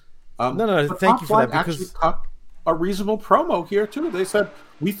amazing. No, thank you for that. Because actually cut a reasonable promo here too. They said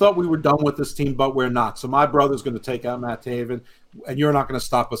we thought we were done with this team, but we're not. So my brother's going to take out Matt Taven, and you're not going to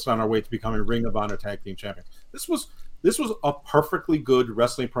stop us on our way to becoming Ring of Honor Tag Team Champions. This was a perfectly good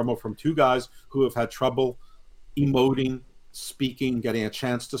wrestling promo from two guys who have had trouble emoting, speaking, getting a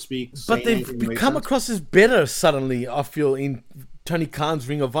chance to speak. But they've come across as better suddenly, I feel, in Tony Khan's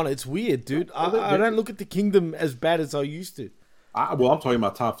Ring of Honor. It's weird, dude. I don't look at the Kingdom as bad as I used to. Well, I'm talking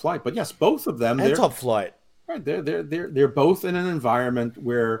about Top Flight, but yes, both of them. And Top Flight. Right, they're both in an environment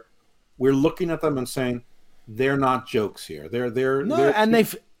where we're looking at them and saying they're not jokes here.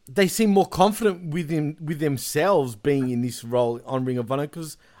 They seem more confident with themselves being in this role on Ring of Honor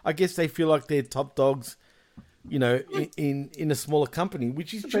because I guess they feel like they're top dogs, in a smaller company,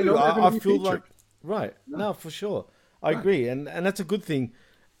 which is true. I feel like no, for sure, I agree, and that's a good thing,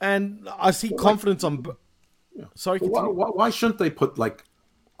 and I see confidence on. Sorry, why shouldn't they put like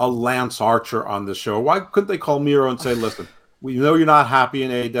a Lance Archer on the show? Why couldn't they call Miro and say, "Listen, we know you're not happy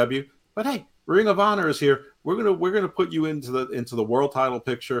in AEW, but hey, Ring of Honor is here. We're gonna put you into the world title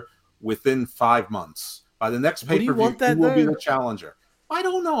picture within 5 months. By the next pay-per-view, you will be the challenger." I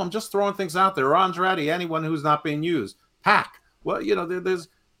don't know. I'm just throwing things out there. Andrade, anyone who's not being used. Pac. Well, there's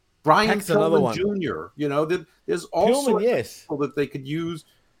Brian Pillman Jr. There's all sorts of people that they could use.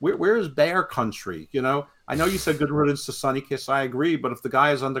 Where is Bear Country? I know you said good riddance to Sonny Kiss. I agree, but if the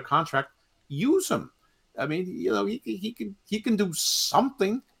guy is under contract, use him. I mean, he can do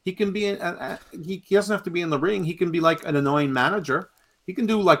something. He can be he doesn't have to be in the ring. He can be like an annoying manager. He can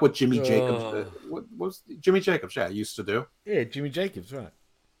do like what Jimmy Jacobs did. What was Jimmy Jacobs? Yeah, used to do. Yeah, Jimmy Jacobs, right?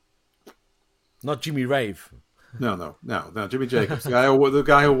 Not Jimmy Rave. No. Jimmy Jacobs, the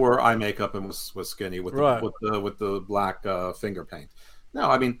guy who wore eye makeup and was skinny with the black finger paint. No,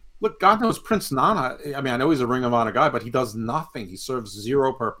 I mean, look, God knows Prince Nana. I mean, I know he's a Ring of Honor guy, but he does nothing. He serves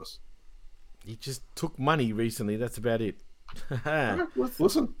zero purpose. He just took money recently. That's about it.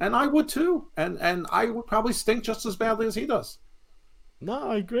 Listen, and I would too, and I would probably stink just as badly as he does.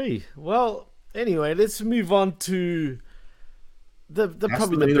 No, I agree. Well, anyway, let's move on to the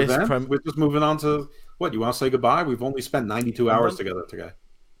probably the best. We're just moving on to what you want to say goodbye. We've only spent 92 hours together today.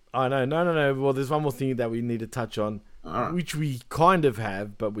 I know. No. Well, there's one more thing that we need to touch on, which we kind of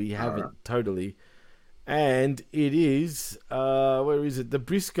have, but we haven't totally. And it is where is it? The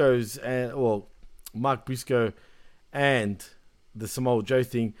Briscoes and Mark Briscoe and the Samoa Joe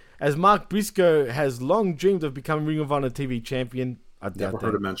thing. As Mark Briscoe has long dreamed of becoming Ring of Honor TV champion. I doubt Never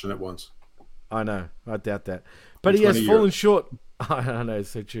heard him mention it once. I know. I doubt that. But he has fallen short. I know,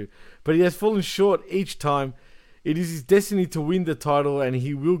 it's so true. But he has fallen short each time. It is his destiny to win the title, and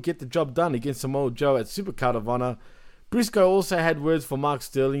he will get the job done against Samoa Joe at Supercard of Honor. Briscoe also had words for Mark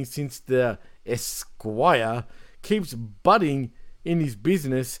Sterling since the Esquire keeps butting in his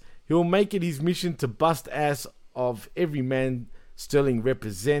business. He'll make it his mission to bust ass of every man Sterling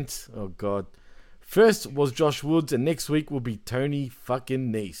represents. Oh, God. First was Josh Woods, and next week will be Tony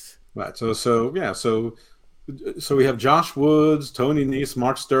fucking Nese. Right. So we have Josh Woods, Tony Nese,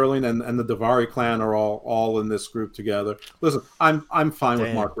 Mark Sterling, and the Daivari clan are all in this group together. Listen, I'm fine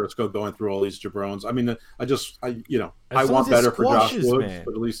with Mark Briscoe going through all these jabrones. I mean, I want better for Josh Woods,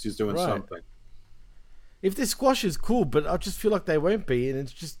 but at least he's doing something. If they're squashes, cool, but I just feel like they won't be,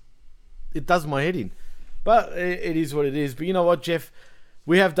 and it does my head in. But it is what it is. But you know what, Jeff?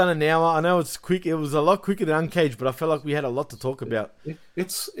 We have done an hour. I know it's quick. It was a lot quicker than Uncaged, but I felt like we had a lot to talk about.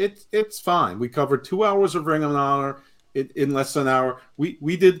 It's fine. We covered 2 hours of Ring of Honor in less than an hour.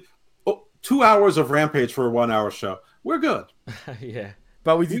 We did 2 hours of Rampage for a 1 hour show. We're good. Yeah,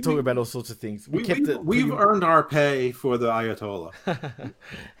 but we did talk about all sorts of things. We've earned our pay for the Ayatollah.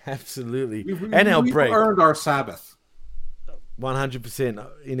 Absolutely, and our break. We've earned our Sabbath. 100%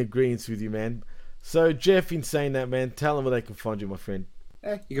 in agreement with you, man. So, Jeff, in saying that, man, tell them where they can find you, my friend.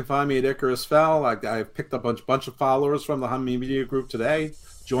 Hey, you can find me at Icarus Fell. I've picked up a bunch of followers from the Hummy Media Group today.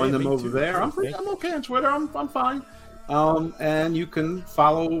 Join them over there. I'm okay on Twitter. I'm fine. And you can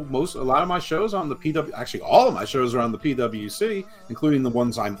follow a lot of my shows on the PW. Actually, all of my shows are on the PWC, including the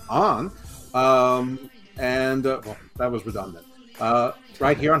ones I'm on. Well, that was redundant.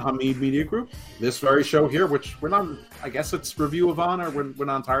 right here on Hamid Media Group. This very show here, which we're not, I guess it's Review of Honor, we're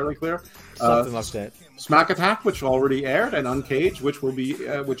not entirely clear. Something like that. Smack Attack, which already aired, and Uncaged, which will be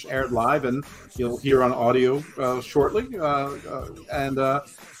which aired live, and you'll hear on audio shortly. And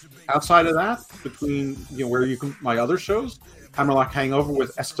outside of that, between where you can my other shows, Hammerlock Hangover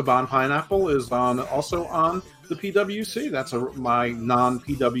with Esteban Pineapple is also on the PWC. That's my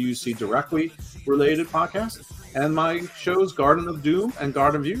non-PWC directly related podcast. And my shows Garden of Doom and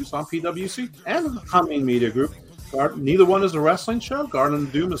Garden Views on PWC and Hamid Media Group. Neither one is a wrestling show. Garden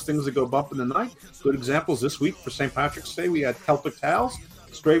of Doom is things that go bump in the night. Good examples this week for St. Patrick's Day. We had Celtic Tales,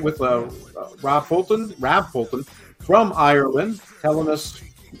 straight with Rab Fulton from Ireland, telling us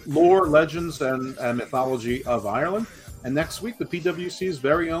lore, legends, and mythology of Ireland. And next week, the PWC's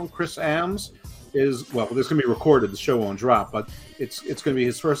very own Chris Ames is, well, this is going to be recorded. The show won't drop, but it's going to be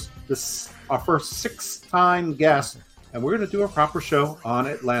our first sixth-time guest. And we're going to do a proper show on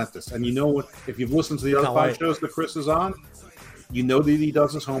Atlantis. And if you've listened to the other 5 shows that Chris is on, you know that he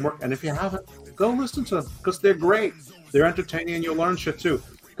does his homework. And if you haven't, go listen to them because they're great. They're entertaining and you'll learn shit too.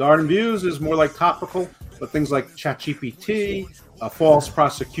 Garden Views is more like topical, but things like ChatGPT, false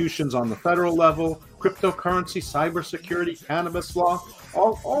prosecutions on the federal level, cryptocurrency, cybersecurity, cannabis law,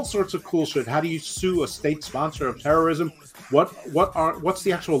 all sorts of cool shit. How do you sue a state sponsor of terrorism? What's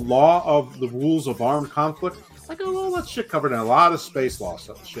the actual law of the rules of armed conflict? I got all that shit covered in a lot of space law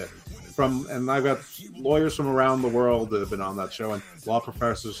shit. And I've got lawyers from around the world that have been on that show and law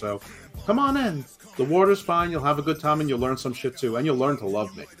professors. So come on in. The water's fine. You'll have a good time and you'll learn some shit too. And you'll learn to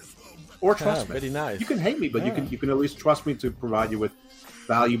love me or trust me. Very nice. You can hate me, but you can at least trust me to provide you with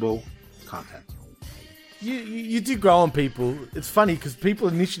valuable content. You do grow on people. It's funny because people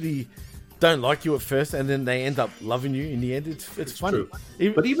initially don't like you at first and then they end up loving you in the end. It's funny.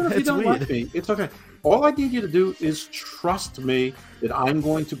 True. But even if you don't like me, it's okay. All I need you to do is trust me that I'm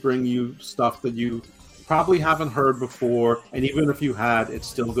going to bring you stuff that you probably haven't heard before, and even if you had, it's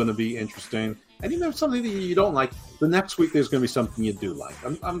still going to be interesting. And even if something that you don't like, the next week there's going to be something you do like.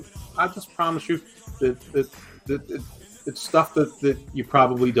 I just promise you that it's stuff that you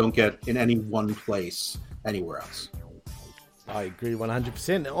probably don't get in any one place anywhere else. I agree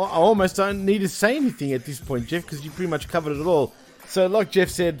 100%. I almost don't need to say anything at this point, Jeff, because you pretty much covered it all. So like Jeff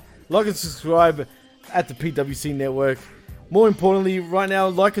said, like and subscribe at the PWC Network. More importantly, right now,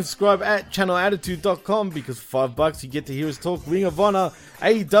 like and subscribe at channelattitude.com because for $5 you get to hear us talk Ring of Honor,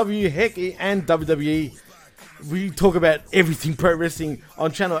 AEW, heck, and WWE. We talk about everything pro wrestling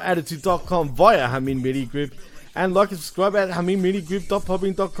on channelattitude.com via Hamid Media Group, and like and subscribe at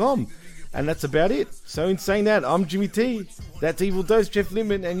hamidmediagroup.podbean.com. And that's about it. So in saying that, I'm Jimmy T. That's Evil Dose, Jeff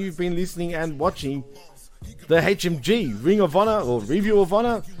Lippman, and you've been listening and watching the HMG Ring of Honor or Review of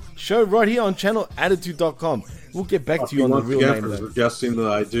Honor show right here on channelattitude.com. We'll get back to you on the real name. For suggesting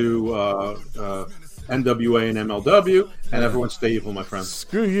that I do NWA and MLW, and everyone stay evil, my friends.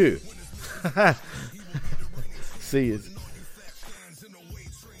 Screw you. See you.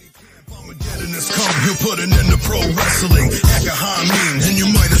 Armageddon has come, he'll put an end to pro wrestling. Hack a high mean, and you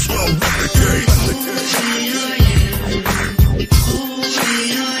might as well replicate.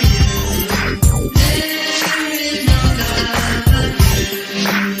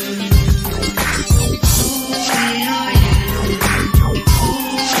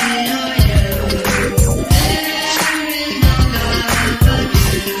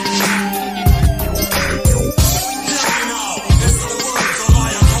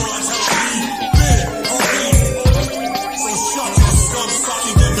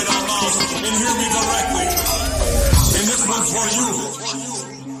 For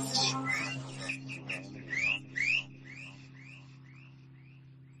you.